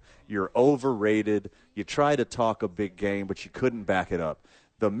team. You're overrated. You try to talk a big game, but you couldn't back it up.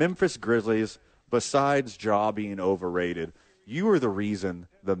 The Memphis Grizzlies, besides Ja being overrated, you are the reason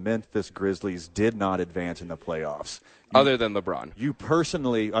the Memphis Grizzlies did not advance in the playoffs. Other than LeBron. You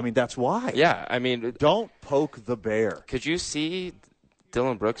personally, I mean, that's why. Yeah, I mean. Don't poke the bear. Could you see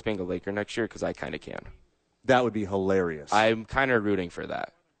Dylan Brooks being a Laker next year? Because I kind of can. That would be hilarious. I'm kind of rooting for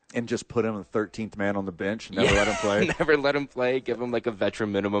that. And just put him the 13th man on the bench and never let him play? Never let him play. Give him like a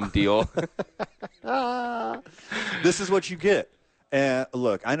veteran minimum deal. This is what you get. And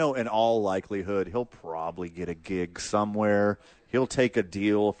look, I know in all likelihood he'll probably get a gig somewhere. He'll take a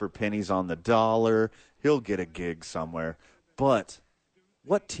deal for pennies on the dollar. He'll get a gig somewhere. But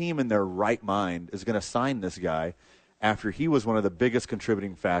what team in their right mind is going to sign this guy after he was one of the biggest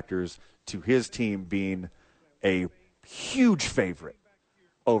contributing factors to his team being a huge favorite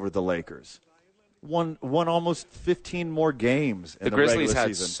over the Lakers? Won almost 15 more games in the Grizzlies regular had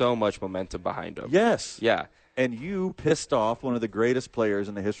season. So much momentum behind them. Yes. Yeah. And you pissed off one of the greatest players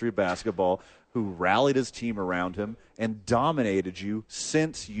in the history of basketball who rallied his team around him and dominated you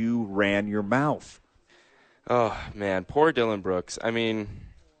since you ran your mouth. Oh, man. Poor Dylan Brooks. I mean,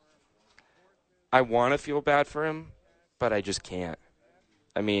 I want to feel bad for him, but I just can't.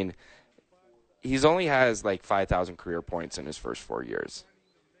 I mean, he's only has like 5,000 career points in his first 4 years.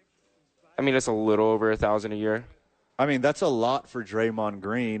 I mean, it's a little over 1,000 a year. I mean, that's a lot for Draymond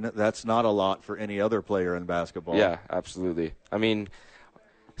Green. That's not a lot for any other player in basketball. Yeah, absolutely. I mean,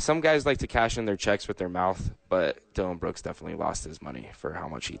 some guys like to cash in their checks with their mouth, but Dylan Brooks definitely lost his money for how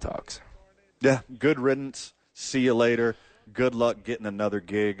much he talks. Yeah, good riddance. See you later. Good luck getting another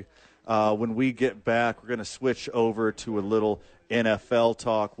gig. When we get back, we're going to switch over to a little NFL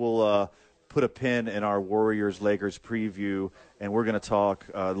talk. We'll put a pin in our Warriors-Lakers preview, and we're going to talk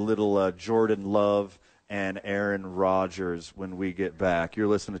a little Jordan Love and Aaron Rodgers when we get back. You're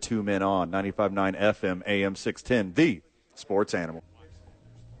listening to Two Men On, 95.9 FM, AM 610, the Sports Animal.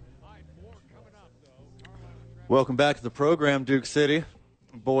 Welcome back to the program, Duke City.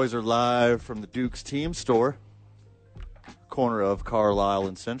 Boys are live from the Duke's Team Store, corner of Carlisle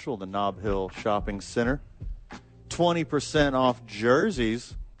and Central, the Nob Hill Shopping Center. 20% off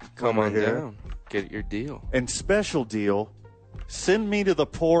jerseys. Come on here. down. Get your deal. And special deal, send me to the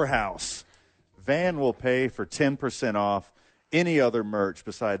poorhouse. Van will pay for 10% off any other merch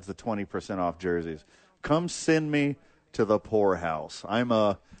besides the 20% off jerseys. Come send me to the poorhouse.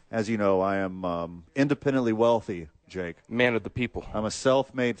 As you know, I am independently wealthy, Jake. Man of the people. I'm a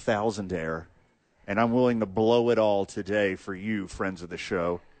self-made thousandaire, and I'm willing to blow it all today for you, friends of the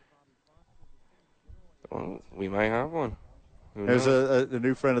show. Well, we might have one. There's a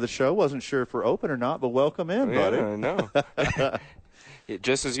new friend of the show. Wasn't sure if we're open or not, but welcome in, buddy. Yeah, I know.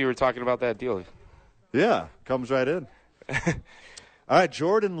 Just as you were talking about that deal. Yeah, comes right in. All right,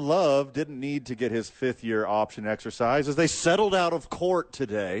 Jordan Love didn't need to get his fifth-year option exercise as they settled out of court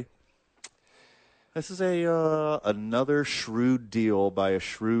today. This is another shrewd deal by a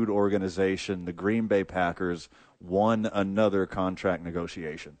shrewd organization. The Green Bay Packers won another contract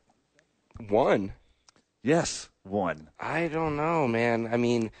negotiation. Won? Yes, won. I don't know, man. I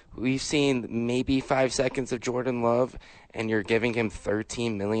mean, we've seen maybe 5 seconds of Jordan Love, and you're giving him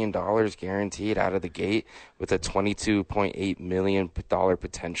 $13 million guaranteed out of the gate with a $22.8 million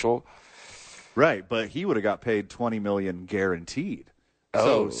potential. Right, but he would have got paid $20 million guaranteed.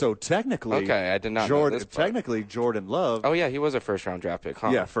 So technically, okay, I did not know this part. Technically, Jordan Love. Oh yeah, he was a first-round draft pick, huh?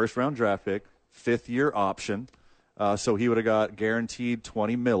 Yeah, first-round draft pick, fifth-year option. So he would have got guaranteed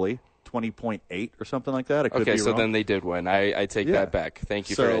 $20.8 or something like that. I could be so wrong. then they did win. I take that back. Thank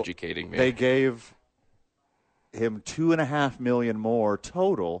you for educating me. They gave him $2.5 million more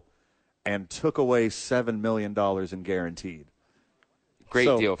total, and took away $7 million in guaranteed.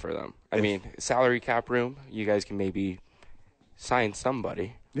 Great deal for them. I mean, salary cap room. You guys can maybe sign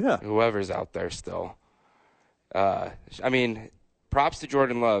somebody. Yeah. Whoever's out there still. I mean, props to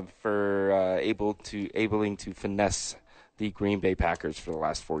Jordan Love for able to finesse the Green Bay Packers for the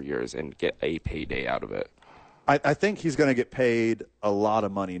last 4 years and get a payday out of it. I think he's going to get paid a lot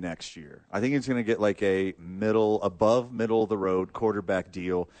of money next year. I think he's going to get like a above middle of the road quarterback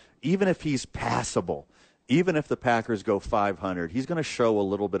deal, even if he's passable. Even if the Packers go 500, he's going to show a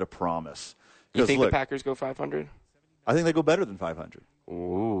little bit of promise. You think the Packers go 500? I think they go better than 500.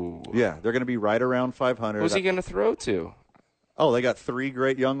 Ooh. Yeah, they're going to be right around 500. Who's he going to throw to? Oh, they got 3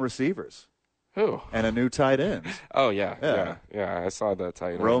 great young receivers. Who? And a new tight end. Oh, yeah. I saw that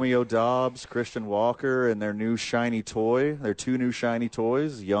tight end. Romeo Doubs, Christian Walker, and their new shiny toy. Their 2 new shiny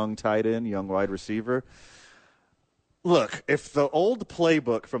toys, young tight end, young wide receiver. Look, if the old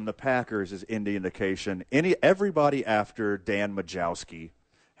playbook from the Packers is any indication, everybody after Dan Majkowski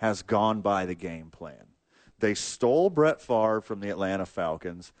has gone by the game plan. They stole Brett Favre from the Atlanta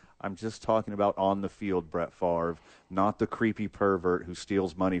Falcons. I'm just talking about on the field Brett Favre, not the creepy pervert who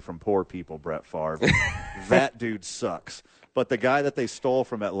steals money from poor people, Brett Favre. That dude sucks. But the guy that they stole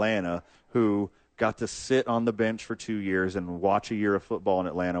from Atlanta, who got to sit on the bench for 2 years and watch a year of football in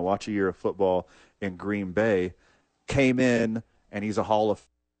Atlanta, watch a year of football in Green Bay, came in, and he's a Hall of Fame.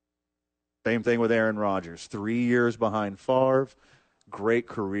 Same thing with Aaron Rodgers. 3 years behind Favre. Great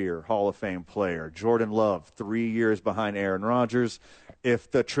career, Hall of Fame player. Jordan Love, 3 years behind Aaron Rodgers. If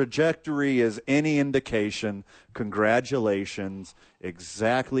the trajectory is any indication, congratulations.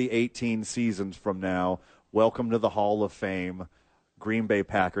 Exactly 18 seasons from now, welcome to the Hall of Fame, Green Bay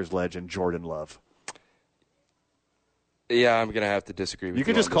Packers legend, Jordan Love. Yeah, I'm going to have to disagree with you. You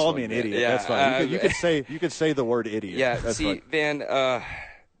could just call me an idiot. Yeah, that's fine. You could say the word idiot. Yeah, that's see, fine. Van,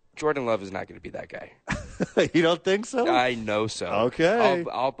 Jordan Love is not going to be that guy. You don't think so? I know so. Okay.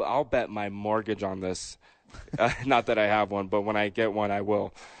 I'll bet my mortgage on this. Not that I have one, but when I get one, I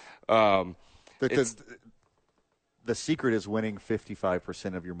will. The secret is winning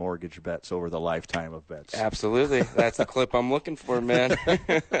 55% of your mortgage bets over the lifetime of bets. Absolutely. That's the clip I'm looking for, man.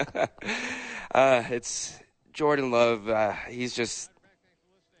 It's Jordan Love. He's just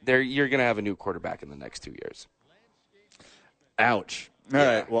there. You're going to have a new quarterback in the next 2 years. Ouch. All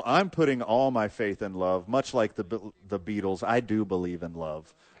right. Well, I'm putting all my faith in Love, much like the Beatles. I do believe in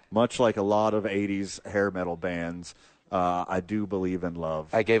Love. Much like a lot of 80s hair metal bands, I do believe in Love.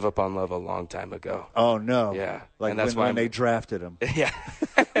 I gave up on Love a long time ago. Oh, no. Yeah. Like and that's when they drafted him. Yeah.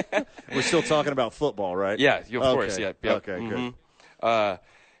 We're still talking about football, right? Yeah, of course. Yeah. Yep. Okay, good.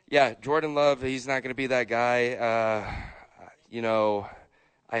 Yeah, Jordan Love, he's not going to be that guy.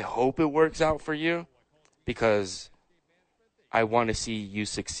 I hope it works out for you because I want to see you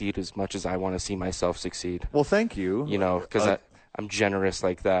succeed as much as I want to see myself succeed. Well, thank you. Because I'm generous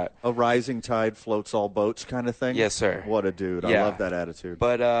like that. A rising tide floats all boats kind of thing? Yes, sir. What a dude. Yeah. I love that attitude.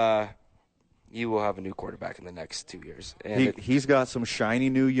 But you will have a new quarterback in the next 2 years. And He's got some shiny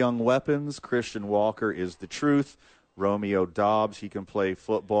new young weapons. Christian Walker is the truth. Romeo Dobbs, he can play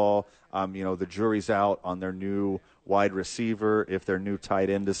football. The jury's out on their new wide receiver. If their new tight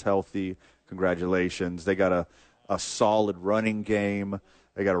end is healthy, congratulations. They got a solid running game.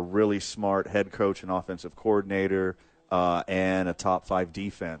 They got a really smart head coach and offensive coordinator and a top 5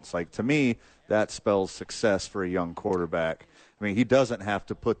 defense. Like, to me, that spells success for a young quarterback. I mean, he doesn't have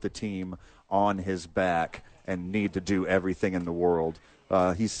to put the team on his back and need to do everything in the world.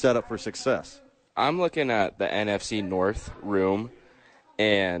 He's set up for success. I'm looking at the NFC North room,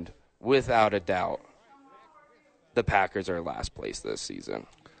 and without a doubt, the Packers are last place this season.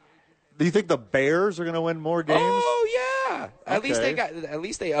 Do you think the Bears are going to win more games? Oh yeah, at Okay.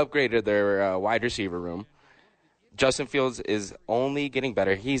 least they upgraded their wide receiver room. Justin Fields is only getting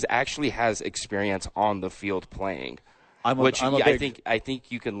better. He's actually has experience on the field playing. I think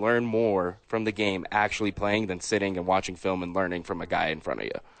you can learn more from the game actually playing than sitting and watching film and learning from a guy in front of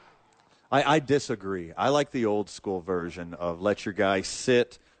you. I disagree. I like the old school version of let your guy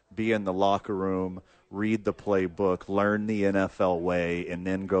sit, be in the locker room, read the playbook, learn the NFL way, and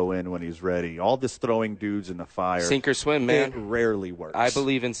then go in when he's ready. All this throwing dudes in the fire. Sink or swim, man. It rarely works. I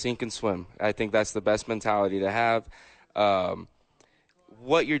believe in sink and swim. I think that's the best mentality to have.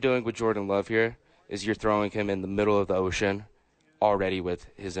 What you're doing with Jordan Love here is you're throwing him in the middle of the ocean already with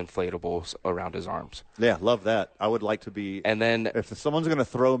his inflatables around his arms. Yeah, love that. I would like to be. And then if someone's going to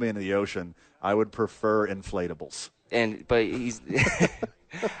throw me into the ocean, I would prefer inflatables. But he's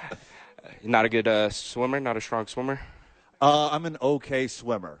not a good swimmer, not a strong swimmer. I'm an okay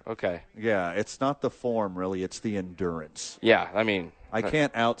swimmer. Okay. Yeah, it's not the form really; it's the endurance. Yeah, I mean, I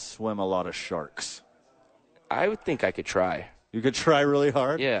can't outswim a lot of sharks. I would think I could try. You could try really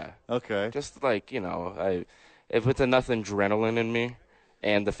hard? Yeah. Okay. Just like, if with enough adrenaline in me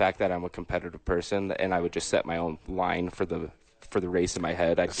and the fact that I'm a competitive person and I would just set my own line for the race in my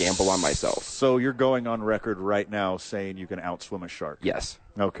head, I'd gamble on myself. So you're going on record right now saying you can outswim a shark? Yes.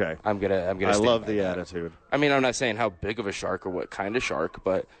 Okay. I'm gonna I love the that. attitude. I mean, I'm not saying how big of a shark or what kind of shark,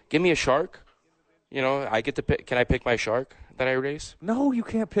 but give me a shark. I get to pick. Can I pick my shark that I race? No, you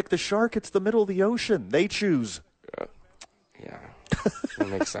can't pick the shark. It's the middle of the ocean. They choose. Yeah. That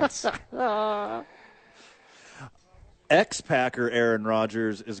makes sense. Ex-Packer Aaron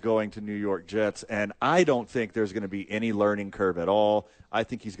Rodgers is going to New York Jets, and I don't think there's going to be any learning curve at all. I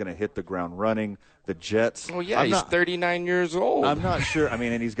think he's going to hit the ground running. The Jets. Oh yeah, he's 39 years old. I'm not sure. I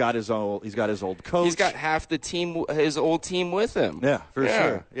mean, and he's got his old coach. He's got half the team, his old team, with him. Yeah, for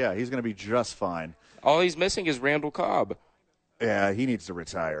sure. Yeah, he's going to be just fine. All he's missing is Randall Cobb. Yeah, he needs to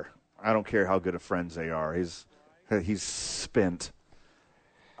retire. I don't care how good of friends they are. He's spent.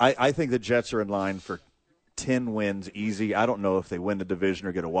 I think the Jets are in line for 10 wins easy. I don't know if they win the division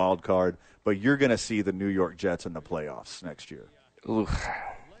or get a wild card, but you're going to see the New York Jets in the playoffs next year. Ooh,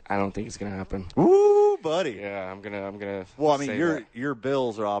 I don't think it's going to happen. Ooh, buddy. Yeah, I'm gonna. Well, I mean, say your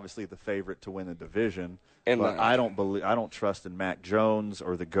Bills are obviously the favorite to win the division, And but I don't trust in Mac Jones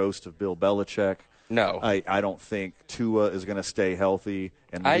or the ghost of Bill Belichick. No, I don't think Tua is going to stay healthy.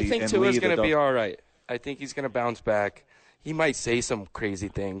 And I think Tua's going to be all right. I think he's going to bounce back. He might say some crazy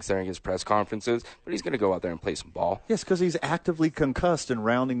things during his press conferences, but he's going to go out there and play some ball. Yes, because he's actively concussed and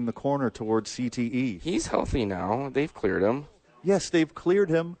rounding the corner towards CTE. He's healthy now. They've cleared him. Yes, they've cleared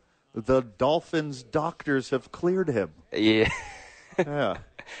him. The Dolphins' doctors have cleared him. Yeah. Yeah.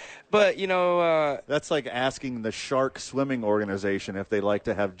 But, that's like asking the Shark Swimming Organization if they like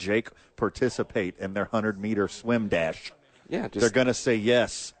to have Jake participate in their 100-meter swim dash. Yeah. They're going to say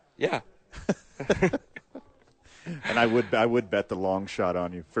yes. Yeah. And I would bet the long shot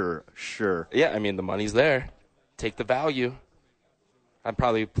on you for sure. Yeah, I mean, the money's there. Take the value. I'm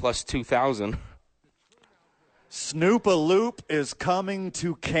probably plus 2,000. Snoop-a-Loop is coming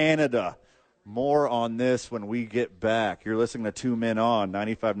to Canada. More on this when we get back. You're listening to Two Men On,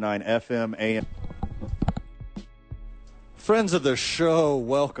 95.9 FM, AM. Friends of the show,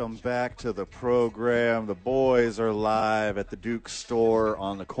 welcome back to the program. The boys are live at the Duke store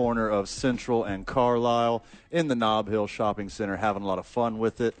on the corner of Central and Carlisle in the Nob Hill Shopping Center, having a lot of fun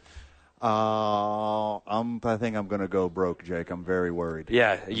with it. I think I'm going to go broke, Jake. I'm very worried.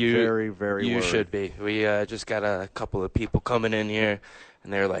 Yeah, very, very worried. You should be. We just got a couple of people coming in here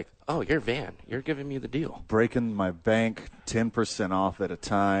And they're like, oh, you're Van. You're giving me the deal. Breaking my bank, 10% off at a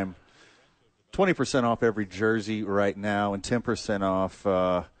time. 20% off every jersey right now, and 10%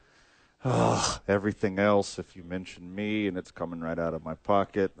 off everything else if you mention me, and it's coming right out of my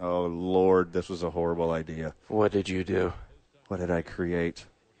pocket. Oh, Lord, this was a horrible idea. What did you do? What did I create?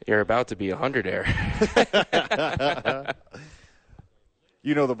 You're about to be 100-air.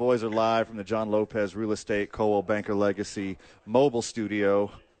 You know the boys are live from the John Lopez Real Estate Coldwell Banker Legacy mobile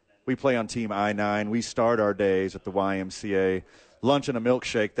studio. We play on Team I-9. We start our days at the YMCA. Lunch and a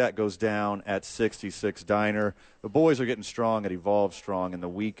milkshake, that goes down at 66 Diner. The boys are getting strong at Evolve Strong. In the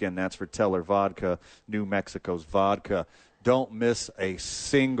weekend, that's for Teller Vodka, New Mexico's vodka. Don't miss a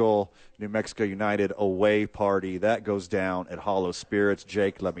single New Mexico United away party. That goes down at Hollow Spirits.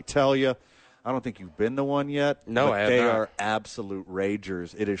 Jake, let me tell you, I don't think you've been to one yet. No, but I have they not. are absolute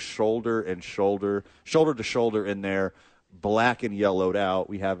ragers. It is shoulder to shoulder in there, black and yellowed out.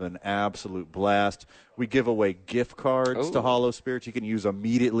 We have an absolute blast. We give away gift cards to Hollow Spirits. You can use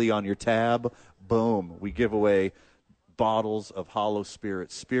immediately on your tab. Boom. We give away bottles of Hollow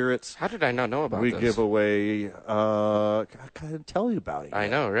Spirit spirits. How did I not know about this? We give away, I couldn't tell you about it yet. I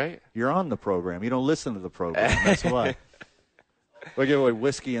know, right? You're on the program. You don't listen to the program. That's why. We give away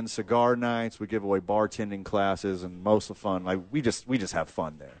whiskey and cigar nights. We give away bartending classes, and most of the fun. Like we just have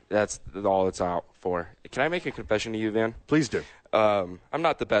fun there. That's all it's out for. Can I make a confession to you, Van? Please do. I'm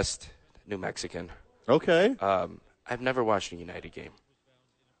not the best New Mexican. Okay. I've never watched a United game.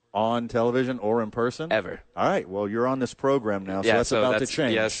 On television or in person? Ever. All right. Well, you're on this program now, so that's about to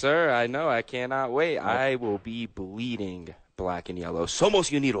change. Yes, sir. I know. I cannot wait. I will be bleeding black and yellow.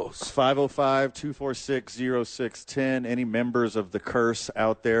 Somos Unidos. 505-246-0610. Any members of the curse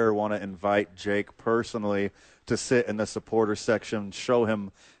out there want to invite Jake personally to sit in the supporter section, show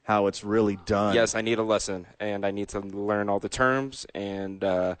him how it's really done. Yes, I need a lesson, and I need to learn all the terms and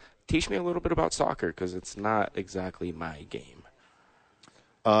teach me a little bit about soccer because it's not exactly my game.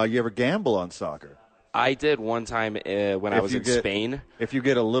 You ever gamble on soccer? I did one time when I was in Spain. If you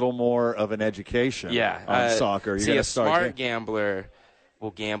get a little more of an education on soccer, you're going to start. Smart gambler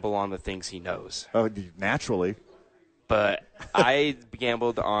will gamble on the things he knows. Oh, naturally. But I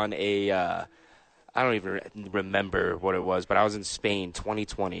gambled on I don't even remember what it was, but I was in Spain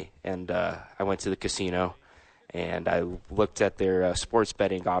 2020, and I went to the casino, and I looked at their sports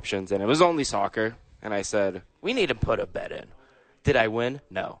betting options, and it was only soccer, and I said, we need to put a bet in. Did I win?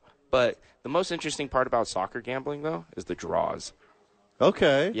 No. But the most interesting part about soccer gambling, though, is the draws.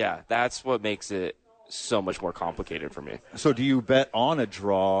 Okay. Yeah, that's what makes it so much more complicated for me. So do you bet on a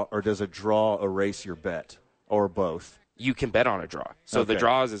draw, or does a draw erase your bet, or both? You can bet on a draw. So Okay. the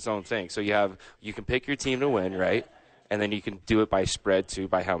draw is its own thing. So you can pick your team to win, right? And then you can do it by spread, too,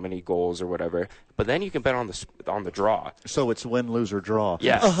 by how many goals or whatever. But then you can bet on the draw. So it's win, lose, or draw.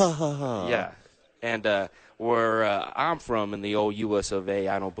 Yeah. Yeah. And where I'm from in the old U.S. of A.,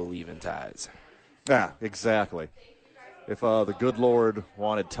 I don't believe in ties. Yeah, exactly. If the good Lord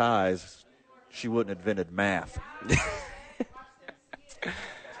wanted ties, she wouldn't have invented math.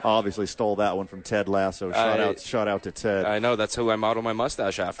 Obviously stole that one from Ted Lasso. Shout out to Ted. I know. That's who I model my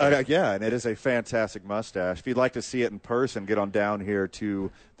mustache after. Yeah, and it is a fantastic mustache. If you'd like to see it in person, get on down here to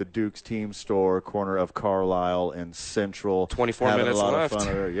the Duke's Team Store, corner of Carlisle and Central. 24 Having minutes a lot left. Of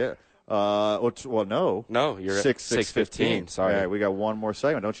fun there. Yeah. No. No, you're at 6:15. Sorry. All right, we got one more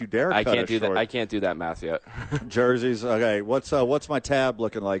segment. Don't you dare cut can't it do short. that. I can't do that math yet. Jerseys. Okay, what's my tab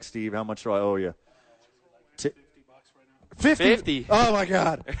looking like, Steve? How much do I owe you? 50. Oh my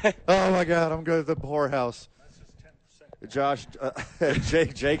God. I'm going to the whorehouse. Josh,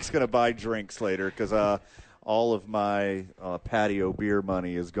 Jake's going to buy drinks later because all of my patio beer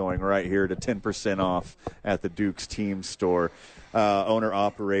money is going right here to 10% off at the Duke's Team Store.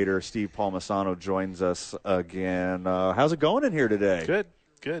 Owner-operator Steve Palmisano joins us again. How's it going in here today?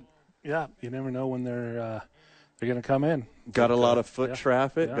 Good. Yeah, you never know when they're going to come in. Got a lot of foot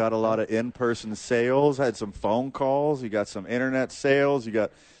traffic, yeah. got a lot of in-person sales, had some phone calls, you got some internet sales, you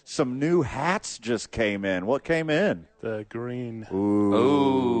got some new hats just came in. What came in? The green.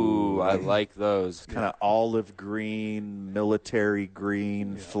 Ooh, I like those. Kind of olive green, military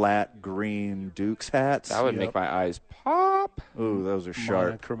green, flat green Duke's hats. That would make my eyes pop. Ooh, those are sharp.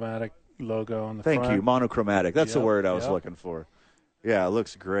 Monochromatic logo on the Thank front. you, monochromatic. That's the Yep, word I was yep. looking for. Yeah, it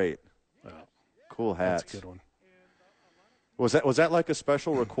looks great. Cool hats. That's a good one. Was that like a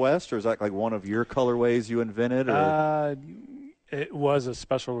special request, or is that like one of your colorways you invented? Or? It was a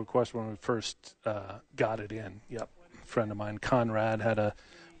special request when we first got it in. Yep. A friend of mine, Conrad, had a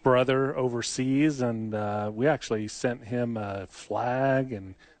brother overseas, and we actually sent him a flag,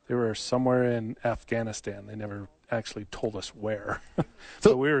 and they were somewhere in Afghanistan. They never actually told us where.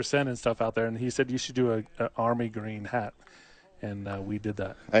 So we were sending stuff out there, and he said you should do an army green hat, and we did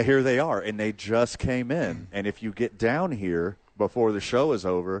that. Here they are, and they just came in. And if you get down here before the show is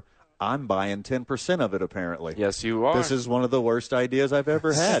over, I'm buying 10% of it, apparently. Yes, you are. This is one of the worst ideas I've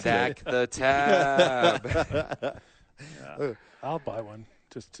ever had. Stack the tab. I'll buy one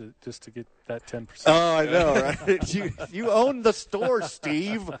just to get that 10%. Oh, I know, right? you own the store,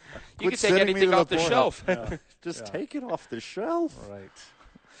 Steve. You can take anything off the shelf. Just take it off the shelf. Right.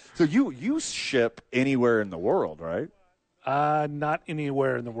 So you ship anywhere in the world, right? Not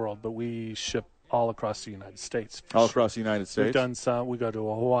anywhere in the world, but we ship all across the United States. All across the United States? We've done some. We go to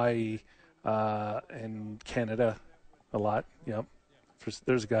Hawaii and Canada a lot. Yep.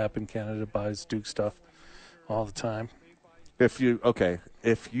 There's a guy up in Canada that buys Duke stuff all the time. If you're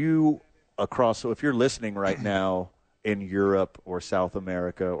listening right now in Europe or South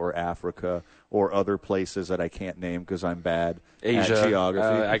America or Africa or other places that I can't name because I'm bad Asia, at geography.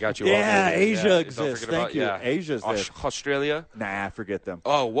 I got you. Yeah, Asia Yeah, exists. Thank you. Asia's there. Australia? Nah, forget them.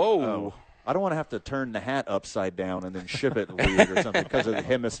 Oh, whoa. Oh. I don't want to have to turn the hat upside down and then ship it weird or something because of the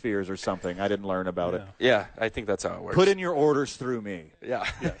hemispheres or something. I didn't learn about it. Yeah, I think that's how it works. Put in your orders through me. Yeah.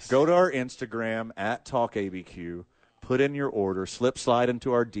 Yes. Go to our Instagram at TalkABQ. Put in your order, slide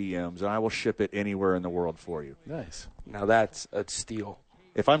into our DMs, and I will ship it anywhere in the world for you. Nice. Now that's a steal.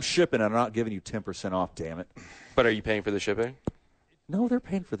 If I'm shipping, I'm not giving you 10% off, damn it. But are you paying for the shipping? No, they're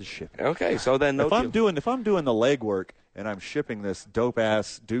paying for the shipping. Okay, so then if I'm doing the legwork and I'm shipping this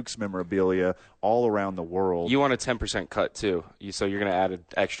dope-ass Dukes memorabilia all around the world. You want a 10% cut, too. So you're going to add an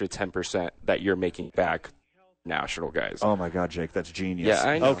extra 10% that you're making back national guys. Oh, my God, Jake, that's genius. Yeah,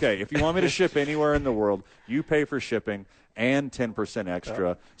 I know. Okay, if you want me to ship anywhere in the world, you pay for shipping and 10%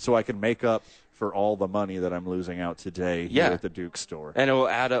 extra so I can make up for all the money that I'm losing out today here at the Duke store. And it will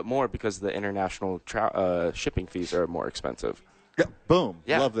add up more because the international shipping fees are more expensive. Yeah, boom.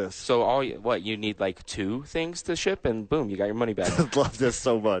 Yeah. Love this. So you need like 2 things to ship, and boom, you got your money back. Love this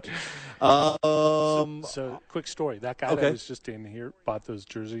so much. So quick story. That guy that was just in here bought those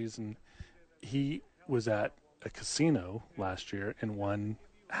jerseys, and he was at a casino last year and won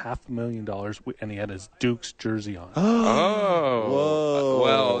 $500,000, and he had his Dukes jersey on. Whoa.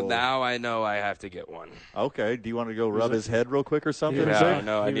 Well, now I know I have to get one. Okay. Do you want to go rub his head real quick or something?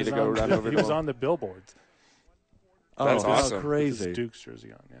 No, I need to go run over to him. He was on the billboards. That's awesome. Crazy. His Dukes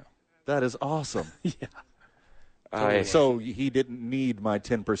jersey on, yeah. That is awesome. Yeah. So he didn't need my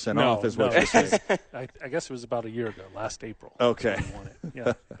 10% off is what you're saying. I guess it was about a year ago, last April. Okay. He won it.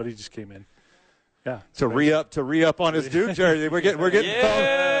 Yeah, but he just came in. Yeah. To re-up on his Duke jersey. We're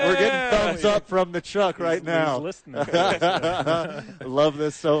getting thumbs up from the Chuck right now. He's listening. Love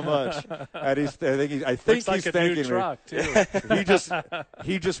this so much. And I think he's like thanking new truck, me. too.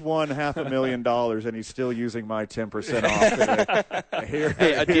 He just won $500,000 and he's still using my 10% off today.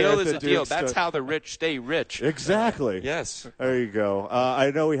 Hey, a deal is a deal. That's how the rich stay rich. Exactly. Yes. There you go. I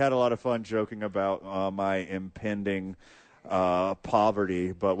know we had a lot of fun joking about my impending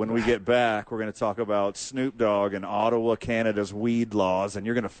poverty, but when we get back, we're going to talk about Snoop Dogg and Ottawa, Canada's weed laws, and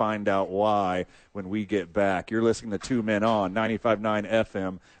you're going to find out why when we get back. You're listening to Two Men On 95.9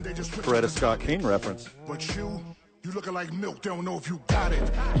 FM. Coretta Scott King reference. But you looking like milk. Don't know if you got it.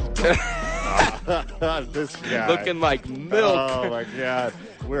 This guy. Looking like milk. Oh my God.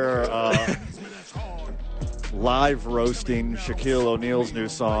 We're live roasting Shaquille O'Neal's new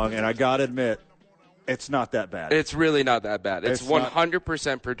song, and I gotta admit, it's not that bad. It's really not that bad. It's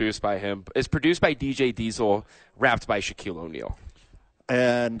 100% produced by him. It's produced by DJ Diesel, rapped by Shaquille O'Neal.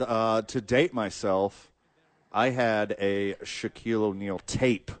 And to date myself, I had a Shaquille O'Neal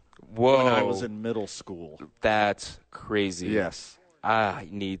tape when I was in middle school. That's crazy. Yes. I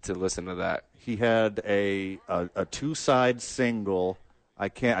need to listen to that. He had a 2-side single. I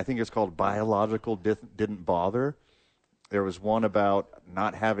think it's called Biological Didn't Bother. There was one about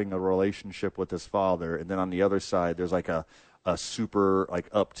not having a relationship with his father, and then on the other side, there's like a super like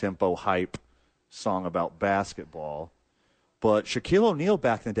up-tempo hype song about basketball. But Shaquille O'Neal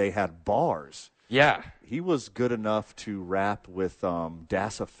back in the day had bars. Yeah. He was good enough to rap with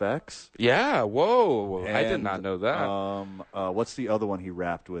Das Effects. Yeah, whoa. I did not know that. What's the other one he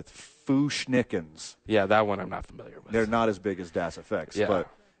rapped with? Foo Schnickens. Yeah, that one I'm not familiar with. They're not as big as Das Effects. Yeah. But,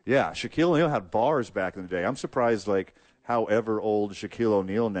 yeah, Shaquille O'Neal had bars back in the day. I'm surprised, like, however old Shaquille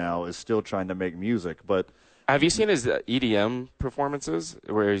O'Neal now is still trying to make music. But have you seen his EDM performances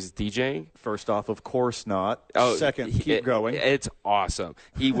where he's DJing? First off, of course not. Oh, Second, keep going. It's awesome.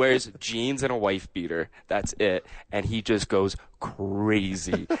 He wears jeans and a wife beater. That's it. And he just goes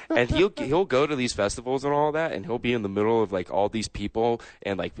crazy. And he'll go to these festivals and all that, and he'll be in the middle of like all these people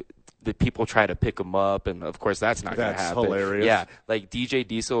and like the people try to pick him up, and of course that's not going to happen. That's hilarious. Yeah, like DJ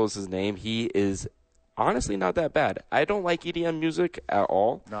Diesel is his name. He is honestly not that bad. I don't like EDM music at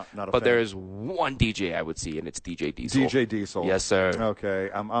all. Not a but fan. there's one DJ I would see, and it's DJ Diesel. DJ Diesel. Yes, sir.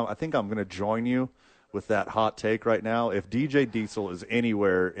 Okay, I think I'm going to join you with that hot take right now. If DJ Diesel is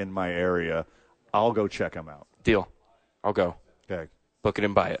anywhere in my area, I'll go check him out. Deal. I'll go. Okay. Book it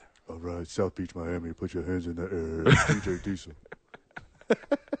and buy it. All right, South Beach, Miami, put your hands in the air. DJ Diesel.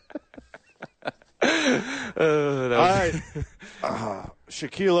 All right.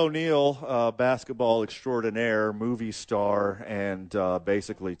 Shaquille O'Neal, basketball extraordinaire, movie star, and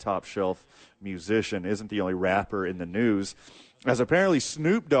basically top shelf musician, isn't the only rapper in the news, as apparently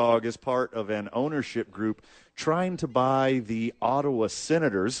Snoop Dogg is part of an ownership group trying to buy the Ottawa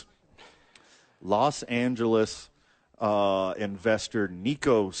Senators. Los Angeles investor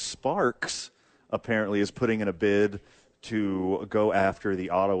Nico Sparks apparently is putting in a bid to go after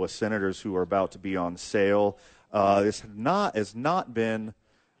the Ottawa Senators, who are about to be on sale. This has not been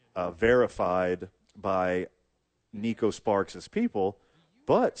verified by Nico Sparks' people,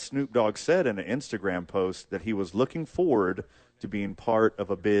 but Snoop Dogg said in an Instagram post that he was looking forward to being part of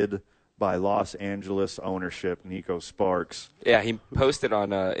a bid by Los Angeles ownership Nico Sparks. Yeah, he posted on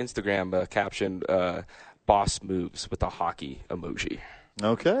Instagram captioned "Boss moves" with a hockey emoji.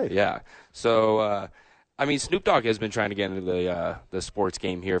 Okay. Yeah. So, I mean, Snoop Dogg has been trying to get into the sports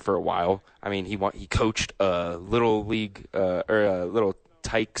game here for a while. I mean, he coached a little league or a little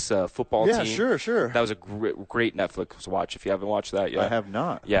Tykes football team. Yeah, sure. That was a great Netflix watch. If you haven't watched that yet, I have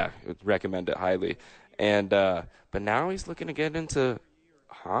not. Yeah, I would recommend it highly. And but now he's looking to get into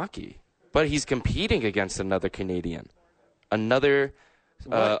hockey. But he's competing against another Canadian, another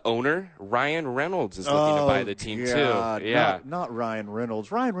owner. Ryan Reynolds is looking to buy the team too. Yeah, not Ryan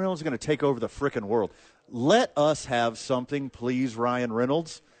Reynolds. Ryan Reynolds is going to take over the frickin' world. Let us have something, please, Ryan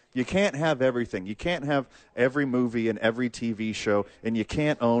Reynolds. You can't have everything. You can't have every movie and every TV show, and you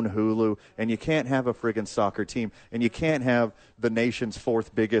can't own Hulu, and you can't have a friggin' soccer team, and you can't have the nation's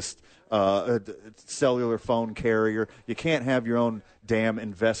fourth biggest cellular phone carrier. You can't have your own damn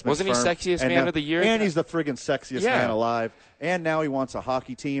investment Wasn't firm. he sexiest man of the year? And he's the friggin' sexiest man alive. And now he wants a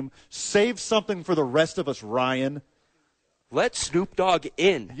hockey team. Save something for the rest of us, Ryan. Let Snoop Dogg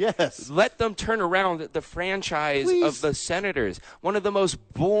in. Yes. Let them turn around the franchise of the Senators, one of the most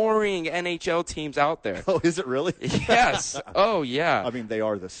boring NHL teams out there. Oh, is it really? Yes. Oh, yeah. I mean, they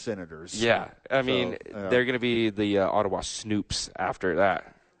are the Senators. Yeah. I mean, they're going to be the Ottawa Snoops after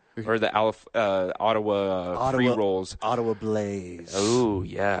that. Or the Ottawa Free Rolls. Ottawa Blaze. Oh,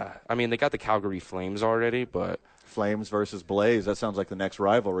 yeah. I mean, they got the Calgary Flames already, but... Flames versus Blaze. That sounds like the next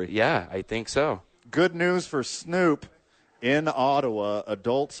rivalry. Yeah, I think so. Good news for Snoop. In Ottawa,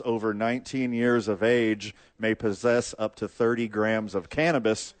 adults over 19 years of age may possess up to 30 grams of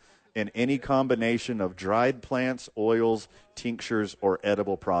cannabis in any combination of dried plants, oils, tinctures, or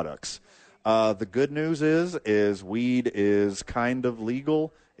edible products. The good news is weed is kind of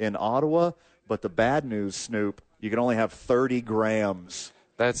legal in Ottawa, but the bad news, Snoop, you can only have 30 grams.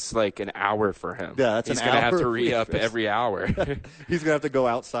 That's like an hour for him. Yeah, that's He's an going to hour have to re-up every hour. He's going to have to go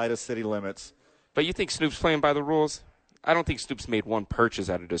outside of city limits. But you think Snoop's playing by the rules? I don't think Snoop's made one purchase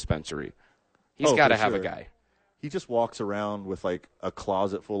at a dispensary. He's got to have a guy. He just walks around with like a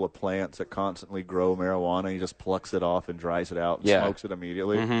closet full of plants that constantly grow marijuana. He just plucks it off and dries it out and smokes it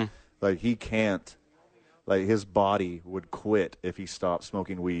immediately. Mm-hmm. Like he can't. Like his body would quit if he stopped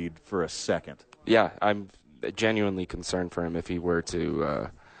smoking weed for a second. Yeah, I'm genuinely concerned for him if he were to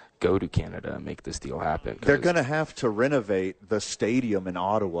go to Canada and make this deal happen. They're going to have to renovate the stadium in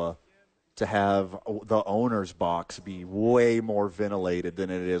Ottawa to have the owner's box be way more ventilated than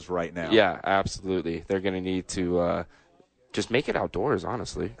it is right now. Yeah, absolutely. They're going to need to just make it outdoors,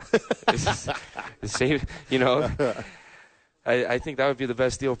 honestly. Save, I think that would be the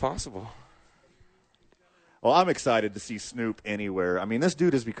best deal possible. Well, I'm excited to see Snoop anywhere. I mean, this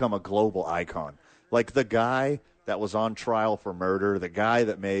dude has become a global icon. Like the guy that was on trial for murder, the guy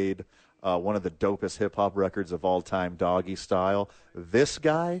that made one of the dopest hip-hop records of all time, Doggy Style. This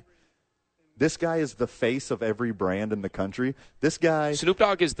guy is the face of every brand in the country. This guy... Snoop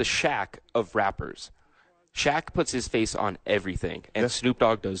Dogg is the Shaq of rappers. Shaq puts his face on everything, and Snoop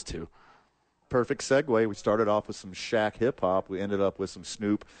Dogg does too. Perfect segue. We started off with some Shaq hip-hop. We ended up with some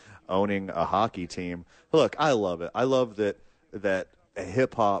Snoop owning a hockey team. Look, I love it. I love that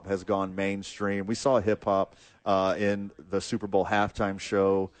hip-hop has gone mainstream. We saw hip-hop in the Super Bowl halftime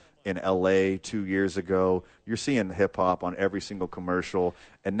show in L.A. 2 years ago. You're seeing hip-hop on every single commercial.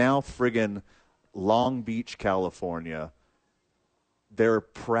 And now friggin' Long Beach, California, their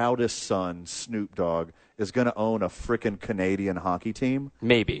proudest son, Snoop Dogg, is going to own a frickin' Canadian hockey team.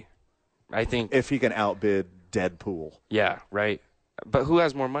 Maybe. I think if he can outbid Deadpool. Yeah, right. But who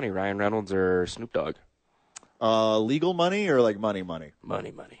has more money, Ryan Reynolds or Snoop Dogg? Legal money or like money? Money.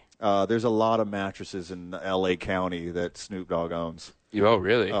 There's a lot of mattresses in L.A. County that Snoop Dogg owns. Oh,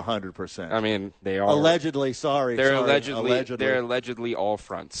 really? 100%. I mean, they are allegedly. Sorry, they're allegedly. They're allegedly all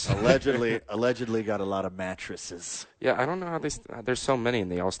fronts. allegedly got a lot of mattresses. Yeah, I don't know how there's so many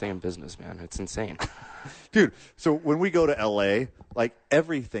and they all stay in business, man. It's insane. Dude, so when we go to L.A., like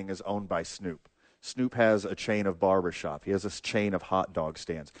everything is owned by Snoop. Snoop has a chain of barbershop. He has a chain of hot dog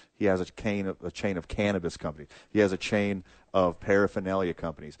stands. He has a chain of cannabis companies. He has a chain of paraphernalia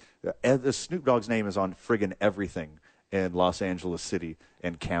companies. The Snoop Dogg's name is on friggin' everything in Los Angeles City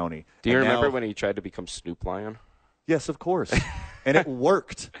and county. Do you remember when he tried to become Snoop Lion? Yes, of course. And it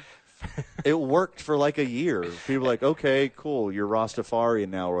worked. It worked for like a year. People were like, okay, cool, you're Rastafarian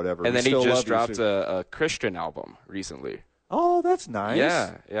now or whatever. And we then he still just love you, dropped Snoop. a Christian album recently. Oh, that's nice.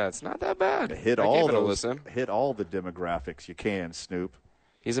 Yeah, it's not that bad. Hit I all gave it a those. listen. Hit all the demographics you can, Snoop.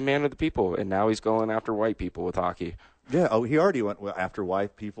 He's a man of the people, and now he's going after white people with hockey. Yeah. Oh, he already went after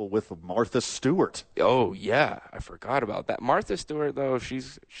white people with Martha Stewart. Oh yeah, I forgot about that. Martha Stewart, though,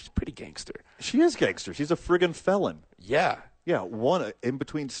 she's pretty gangster. She is gangster. She's a friggin' felon. Yeah. Yeah, one in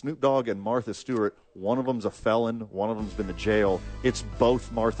between Snoop Dogg and Martha Stewart, one of them's a felon, one of them's been to jail. It's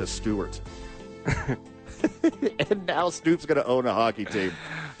both Martha Stewart. And now Snoop's going to own a hockey team.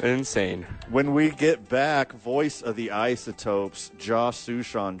 Insane. When we get back, voice of the Isotopes, Josh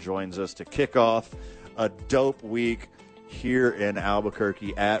Sushan joins us to kick off a dope week here in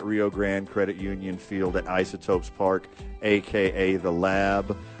Albuquerque at Rio Grande Credit Union Field at Isotopes Park, a.k.a. The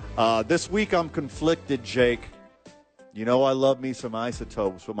Lab. This week I'm conflicted, Jake. You know I love me some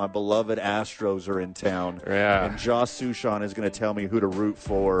Isotopes, but my beloved Astros are in town. Yeah. And Josh Sushan is going to tell me who to root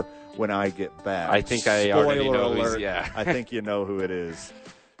for when I get back. I think I already know Spoiler alert. yeah. I think you know who it is.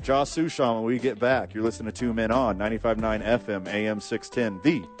 Josh Sushan, when we get back, you're listening to Two Men On, 95.9 FM, AM 610,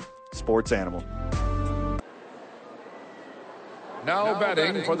 the sports animal. Now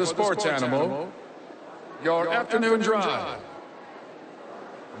betting for the sports animal, your afternoon drive.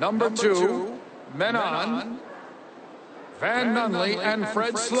 Number 2, Men On, Van Nunley and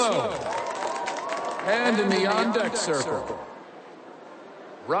Fred Slow. And in the on-deck circle,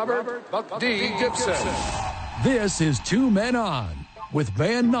 Robert Buck D. Gibson. This is Two Men On with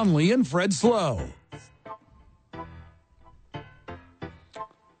Van Nunley and Fred Slow.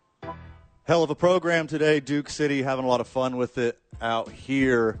 Hell of a program today. Duke City having a lot of fun with it out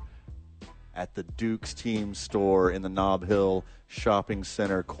here at the Duke's Team store in the Nob Hill Shopping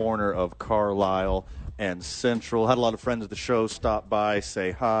Center, corner of Carlisle and Central. Had a lot of friends of the show stop by,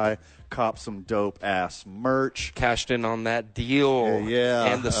 say hi, cop some dope-ass merch. Cashed in on that deal. Yeah.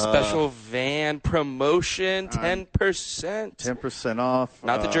 And the special van promotion, 10%. 10% off.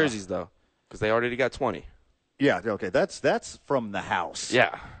 Not the jerseys, though, because they already got 20. Yeah, okay. That's from the house.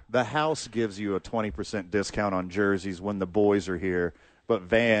 Yeah. The house gives you a 20% discount on jerseys when the boys are here. But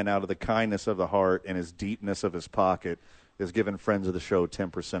Van, out of the kindness of the heart and his deepness of his pocket, is giving friends of the show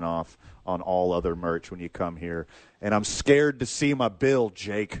 10% off on all other merch when you come here. And I'm scared to see my bill,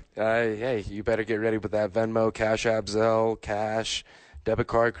 Jake. Hey, you better get ready with that Venmo, Cash App, Zelle, cash, debit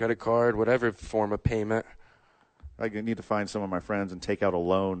card, credit card, whatever form of payment. I need to find some of my friends and take out a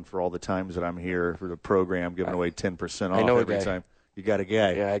loan for all the times that I'm here for the program, giving away 10% off every time. You got a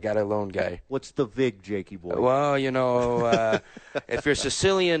guy. Yeah, I got a loan guy. What's the VIG, Jakey boy? Well, if you're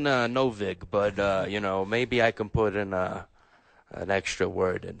Sicilian, no VIG, but, maybe I can put in an extra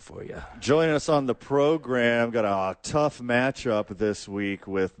word in for you. Joining us on the program, got a tough matchup this week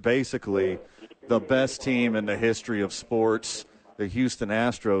with basically the best team in the history of sports. The Houston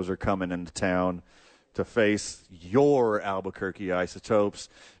Astros are coming into town to face your Albuquerque Isotopes.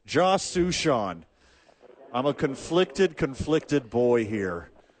 Josh Sushan. I'm a conflicted boy here.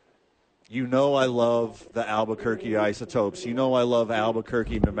 You know I love the Albuquerque Isotopes. You know I love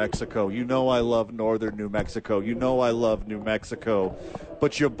Albuquerque, New Mexico. You know I love northern New Mexico. You know I love New Mexico.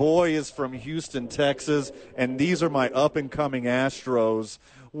 But your boy is from Houston, Texas, and these are my up-and-coming Astros.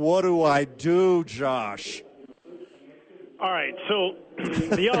 What do I do, Josh? All right, so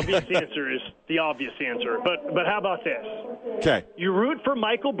the obvious answer is the obvious answer. But how about this? Okay. You root for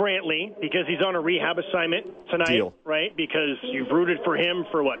Michael Brantley because he's on a rehab assignment tonight, Deal. right? Because you've rooted for him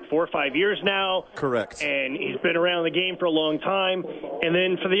for, 4 or 5 years now. Correct. And he's been around the game for a long time. And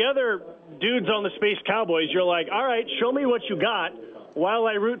then for the other dudes on the Space Cowboys, you're like, all right, show me what you got while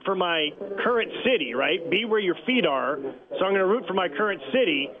I root for my current city, right? Be where your feet are. So I'm going to root for my current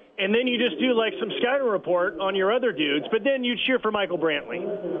city. And then you just do some scouting report on your other dudes, but then you cheer for Michael Brantley.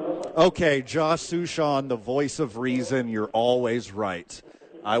 Okay, Josh Sushan, the voice of reason, you're always right.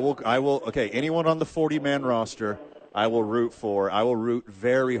 I will. Okay, anyone on the 40-man roster, I will root for. I will root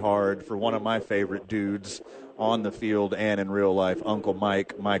very hard for one of my favorite dudes on the field and in real life, Uncle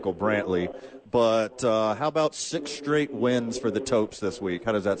Michael Brantley. But how about 6 straight wins for the Topes this week?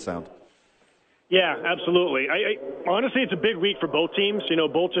 How does that sound? Yeah, absolutely. I honestly, it's a big week for both teams.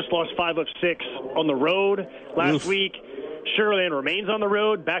 Both just lost 5 of 6 on the road last week. Sugar Land remains on the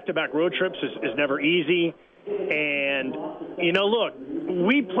road. Back-to-back road trips is never easy. And, look,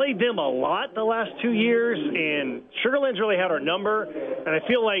 we played them a lot the last 2 years, and Sugar Land's really had our number. And I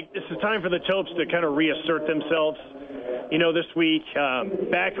feel like this is time for the Topes to kind of reassert themselves, this week,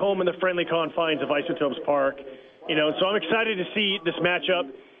 back home in the friendly confines of Isotopes Park. So I'm excited to see this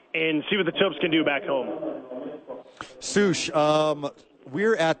matchup and see what the Topes can do back home. Sush,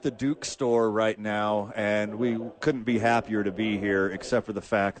 we're at the Duke store right now, and we couldn't be happier to be here, except for the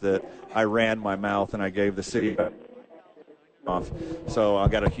fact that I ran my mouth and I gave the city off. So I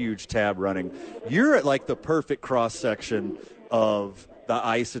got a huge tab running. You're at like the perfect cross-section of the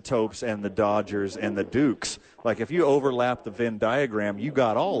Isotopes and the Dodgers and the Dukes. Like if you overlap the Venn diagram, you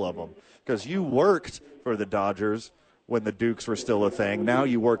got all of them because you worked for the Dodgers when the Dukes were still a thing. Now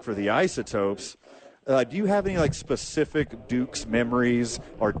you work for the Isotopes. Do you have any specific Dukes memories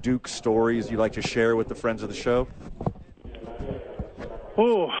or Duke stories you'd like to share with the friends of the show?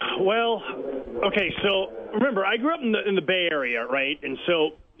 Oh, well, okay, so remember, I grew up in the Bay Area, right? And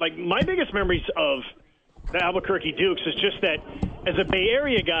so, my biggest memories of the Albuquerque Dukes is just that as a Bay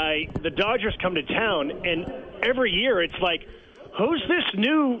Area guy, the Dodgers come to town, and every year it's like, who's this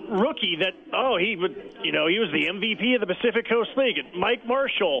new rookie that, he was the MVP of the Pacific Coast League, and Mike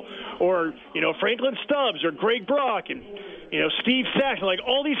Marshall, or, Franklin Stubbs, or Greg Brock, and, Steve Sax,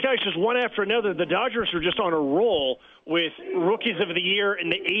 all these guys just one after another. The Dodgers were just on a roll with rookies of the year in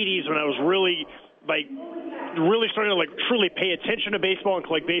the 80s when I was really starting to, truly pay attention to baseball and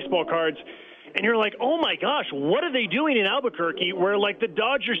collect baseball cards. And you're like, oh, my gosh, what are they doing in Albuquerque where, the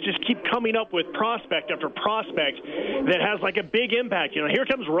Dodgers just keep coming up with prospect after prospect that has, a big impact? Here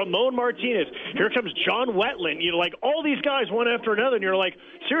comes Ramon Martinez. Here comes John Wetland. All these guys one after another. And you're like,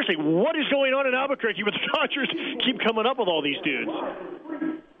 seriously, what is going on in Albuquerque where the Dodgers keep coming up with all these dudes?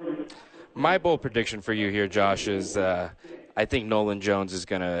 My bold prediction for you here, Josh, is I think Nolan Jones is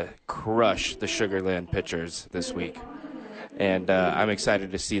going to crush the Sugar Land pitchers this week. And I'm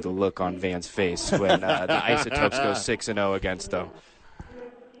excited to see the look on Van's face when the Isotopes go 6-0 against them,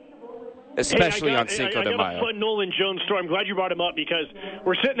 especially on Cinco de Mayo. I got a fun Nolan Jones story. I'm glad you brought him up because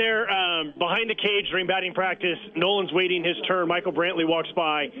we're sitting there behind the cage during batting practice. Nolan's waiting his turn. Michael Brantley walks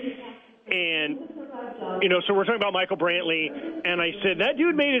by. And, so we're talking about Michael Brantley, and I said, that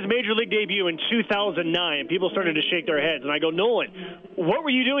dude made his Major League debut in 2009. People started to shake their heads, and I go, Nolan, what were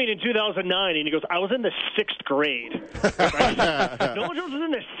you doing in 2009? And he goes, I was in the 6th grade. Right? Nolan Jones was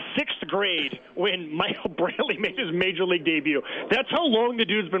in the 6th grade when Michael Brantley made his Major League debut. That's how long the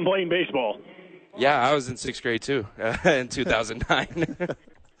dude's been playing baseball. Yeah, I was in 6th grade, too, in 2009.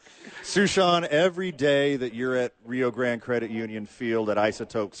 Sushan, every day that you're at Rio Grande Credit Union Field at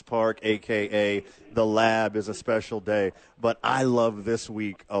Isotopes Park, a.k.a. the lab, is a special day. But I love this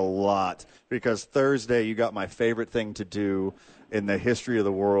week a lot because Thursday you got my favorite thing to do in the history of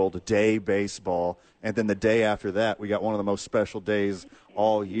the world, day baseball. And then the day after that, we got one of the most special days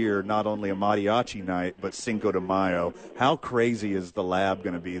all year, not only a mariachi night, but Cinco de Mayo. How crazy is the lab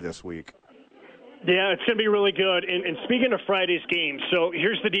going to be this week? Yeah, it's going to be really good. And speaking of Friday's game, so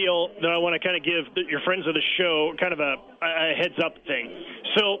here's the deal that I want to kind of give your friends of the show kind of a heads-up thing.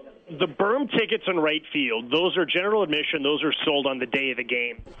 So the berm tickets in right field, those are general admission. Those are sold on the day of the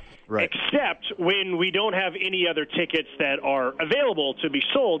game. Right. Except when we don't have any other tickets that are available to be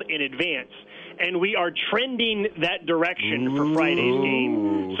sold in advance. And we are trending that direction for Friday's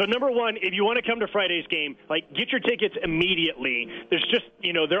game. So, number one, if you want to come to Friday's game, get your tickets immediately. There's just,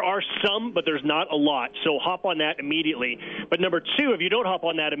 there are some, but there's not a lot. So hop on that immediately. But number two, if you don't hop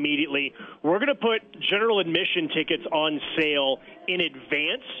on that immediately, we're going to put general admission tickets on sale in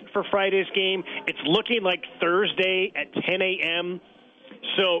advance for Friday's game. It's looking like Thursday at 10 a.m.,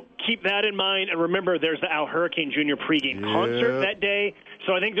 so keep that in mind, and remember there's the Al Hurricane Jr. pregame concert that day.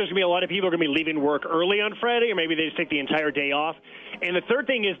 So I think there's going to be a lot of people who are going to be leaving work early on Friday, or maybe they just take the entire day off. And the third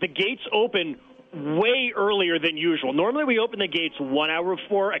thing is the gates open way earlier than usual. Normally we open the gates 1 hour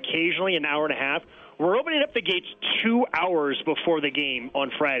before, occasionally an hour and a half. We're opening up the gates 2 hours before the game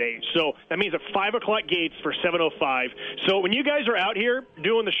on Friday. So that means a 5 o'clock gates for 7:05. So when you guys are out here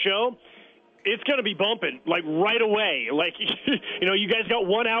doing the show, it's going to be bumping, right away. You guys got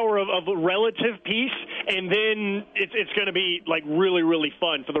 1 hour of relative peace, and then it's going to be like really, really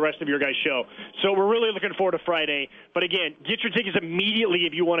fun for the rest of your guys' show. So we're really looking forward to Friday. But again, get your tickets immediately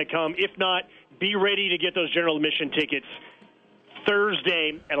if you want to come. If not, be ready to get those general admission tickets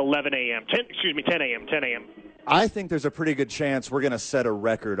Thursday at 11 a.m. 10 a.m. I think there's a pretty good chance we're going to set a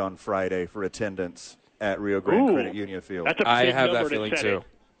record on Friday for attendance at Rio Grande Credit Union Field. That's a I big have number that to feeling set too. it.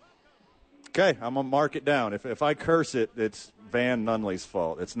 Okay, I'm going to mark it down. If I curse it, it's Van Nunley's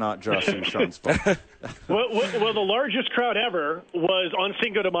fault. It's not Josh Sushan's fault. Well, the largest crowd ever was on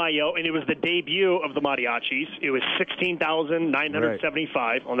Cinco de Mayo, and it was the debut of the Mariachis. It was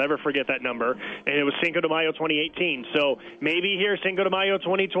 16,975. I'll never forget that number. And it was Cinco de Mayo 2018. So maybe here, Cinco de Mayo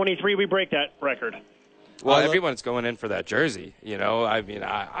 2023, we break that record. Well, everyone's going in for that jersey. You know, I mean,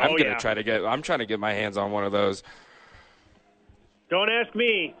 I'm going to try to get. I'm trying to get my hands on one of those. Don't ask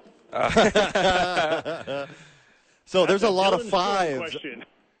me. So there's a lot of Dylan's fives. question.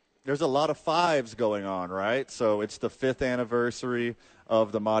 There's a lot of fives going on, right? So it's the 5th anniversary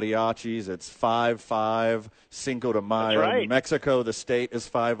of the Mariachis. It's 5-5, Cinco de Mayo. That's right. New Mexico, the state, is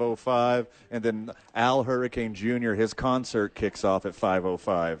 5:05. And then Al Hurricane Jr., his concert kicks off at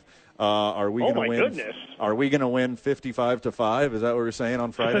 5:05. Are we going to win? Goodness. Are we going to win 55-5? Is that what we're saying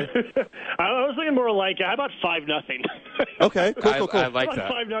on Friday? I was thinking more like, how about 5-0? Okay, cool. I like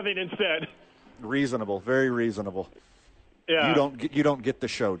that. 5-0 instead. Reasonable, very reasonable. Yeah. You don't get the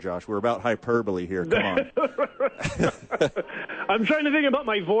show, Josh. We're about hyperbole here. Come on. I'm trying to think about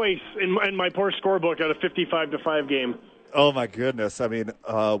my voice in my poor scorebook at a 55-5 game. Oh, my goodness. I mean,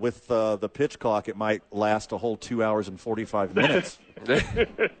 with the pitch clock, it might last a whole 2 hours and 45 minutes.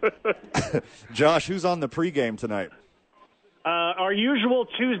 Josh, who's on the pregame tonight? Our usual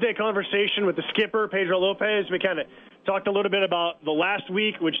Tuesday conversation with the skipper, Pedro Lopez. We kind of talked a little bit about the last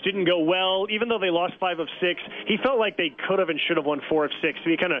week, which didn't go well. Even though they lost 5 of 6, he felt like they could have and should have won 4 of 6. So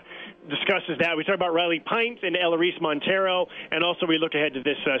he kind of discusses that. We talk about Riley Pint and Elarice Montero, and also we look ahead to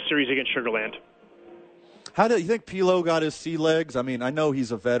this series against Sugar Land. How do you think Pilo got his sea legs? I mean, I know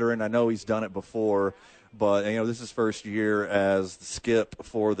he's a veteran. I know he's done it before. But, you know, this is his first year as the skip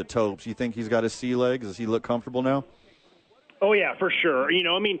for the Topes. You think he's got his sea legs? Does he look comfortable now? Oh, yeah, for sure. You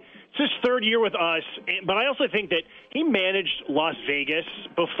know, I mean, it's his 3rd year with us, but I also think that he managed Las Vegas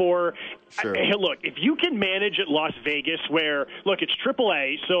before. Sure. Hey, look, if you can manage at Las Vegas where, look, it's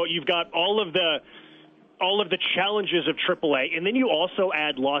AAA, so you've got all of the challenges of AAA, and then you also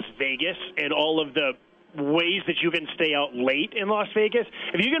add Las Vegas and all of the ways that you can stay out late in Las Vegas.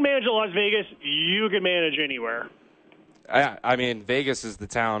 If you can manage at Las Vegas, you can manage anywhere. I mean, Vegas is the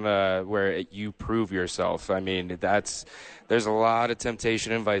town where you prove yourself. I mean, there's a lot of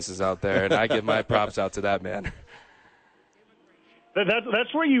temptation and vices out there, and I give my props out to that man.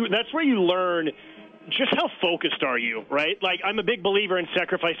 That's where you learn just how focused are you, right? Like, I'm a big believer in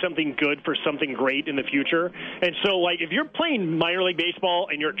sacrifice something good for something great in the future. And so, like, if you're playing minor league baseball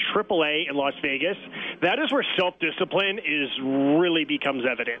and you're AAA in Las Vegas, that is where self-discipline really becomes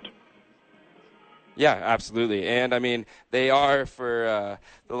evident. Yeah, absolutely. And, I mean, they are for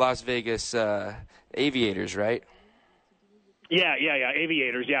the Las Vegas Aviators, right? Yeah,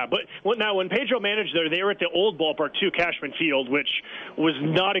 Aviators, yeah. But now when Pedro managed there, they were at the old ballpark too, Cashman Field, which was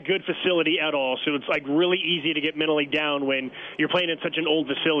not a good facility at all. So it's like really easy to get mentally down when you're playing in such an old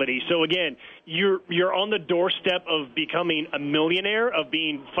facility. So again, you're on the doorstep of becoming a millionaire, of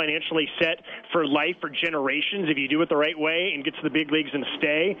being financially set for life for generations if you do it the right way and get to the big leagues and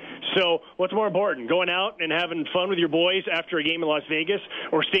stay. So what's more important, going out and having fun with your boys after a game in Las Vegas,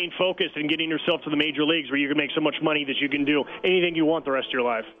 or staying focused and getting yourself to the major leagues where you can make so much money that you can do anything you want the rest of your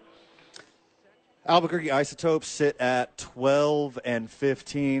life? Albuquerque Isotopes sit at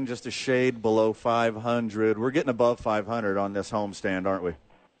 12-15, just a shade below 500. We're getting above 500 on this homestand, aren't we?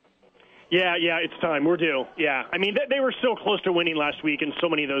 Yeah, it's time. We're due. Yeah. I mean, they were so close to winning last week in so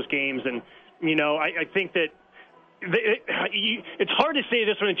many of those games. And, you know, I think that it's hard to say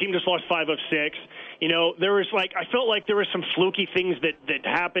this when a team just lost 5 of 6. You know, I felt like there were some fluky things that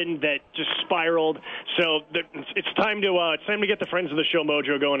happened that just spiraled. So it's time to get the friends of the show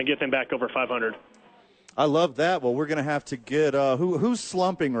mojo going and get them back over 500. I love that. Well, we're going to have to get who's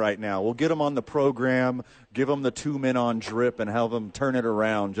slumping right now. We'll get them on the program, give them the 2 men on drip, and have them turn it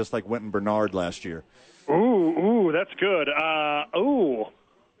around just like Wynton Bernard last year. Ooh, that's good.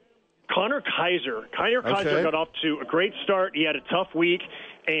 Connor Kaiser. Kaiser got off to a great start. He had a tough week,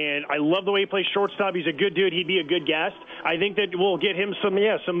 and I love the way he plays shortstop. He's a good dude. He'd be a good guest. I think that we'll get him some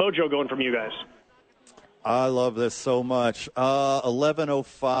mojo going from you guys. I love this so much.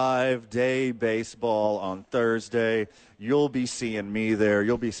 11:05 day baseball on Thursday. You'll be seeing me there.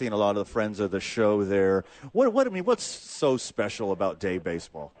 You'll be seeing a lot of the friends of the show there. What's so special about day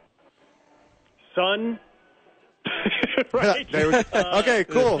baseball? sun. Right? Okay,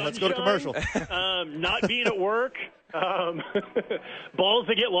 cool. Let's go to commercial. Not being at work. Balls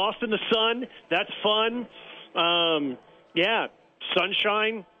that get lost in the sun. That's fun. Yeah.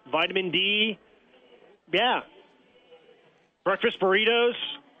 Sunshine, vitamin D. Yeah. Breakfast burritos.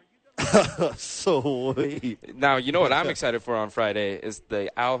 Sweet. Now, you know what I'm excited for on Friday is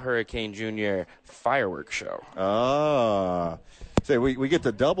the Al Hurricane Jr. fireworks show. Ah. Say, we get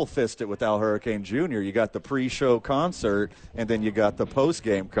to double fist it with Al Hurricane Jr. You got the pre-show concert, and then you got the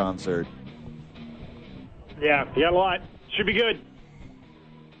post-game concert. Yeah, you got a lot. Should be good.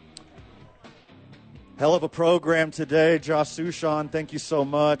 Hell of a program today. Josh Sushan, thank you so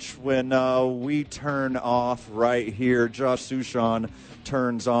much. When we turn off right here, Josh Sushan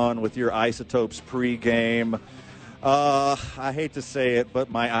turns on with your Isotopes pregame. I hate to say it, but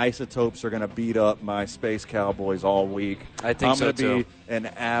my Isotopes are going to beat up my Space Cowboys all week. I think so, too. I'm going to be an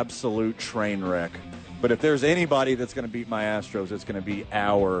absolute train wreck. But if there's anybody that's going to beat my Astros, it's going to be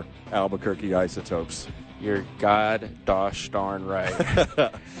our Albuquerque Isotopes. You're gosh darn right.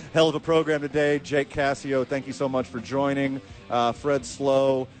 Hell of a program today. Jake Cassio, thank you so much for joining. Fred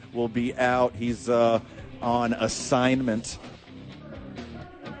Slow will be out. He's on assignment.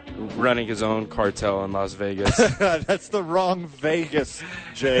 Running his own cartel in Las Vegas. That's the wrong Vegas,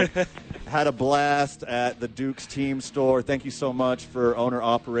 Jake. Had a blast at the Duke's Team Store. Thank you so much for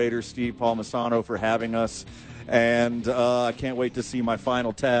owner-operator Steve Palmisano for having us. And I can't wait to see my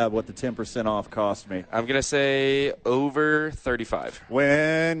final tab, what the 10% off cost me. I'm going to say over 35.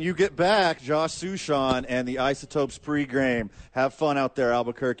 When you get back, Josh Sushan and the Isotopes pregame. Have fun out there,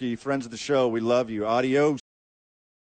 Albuquerque. Friends of the show, we love you. Adios.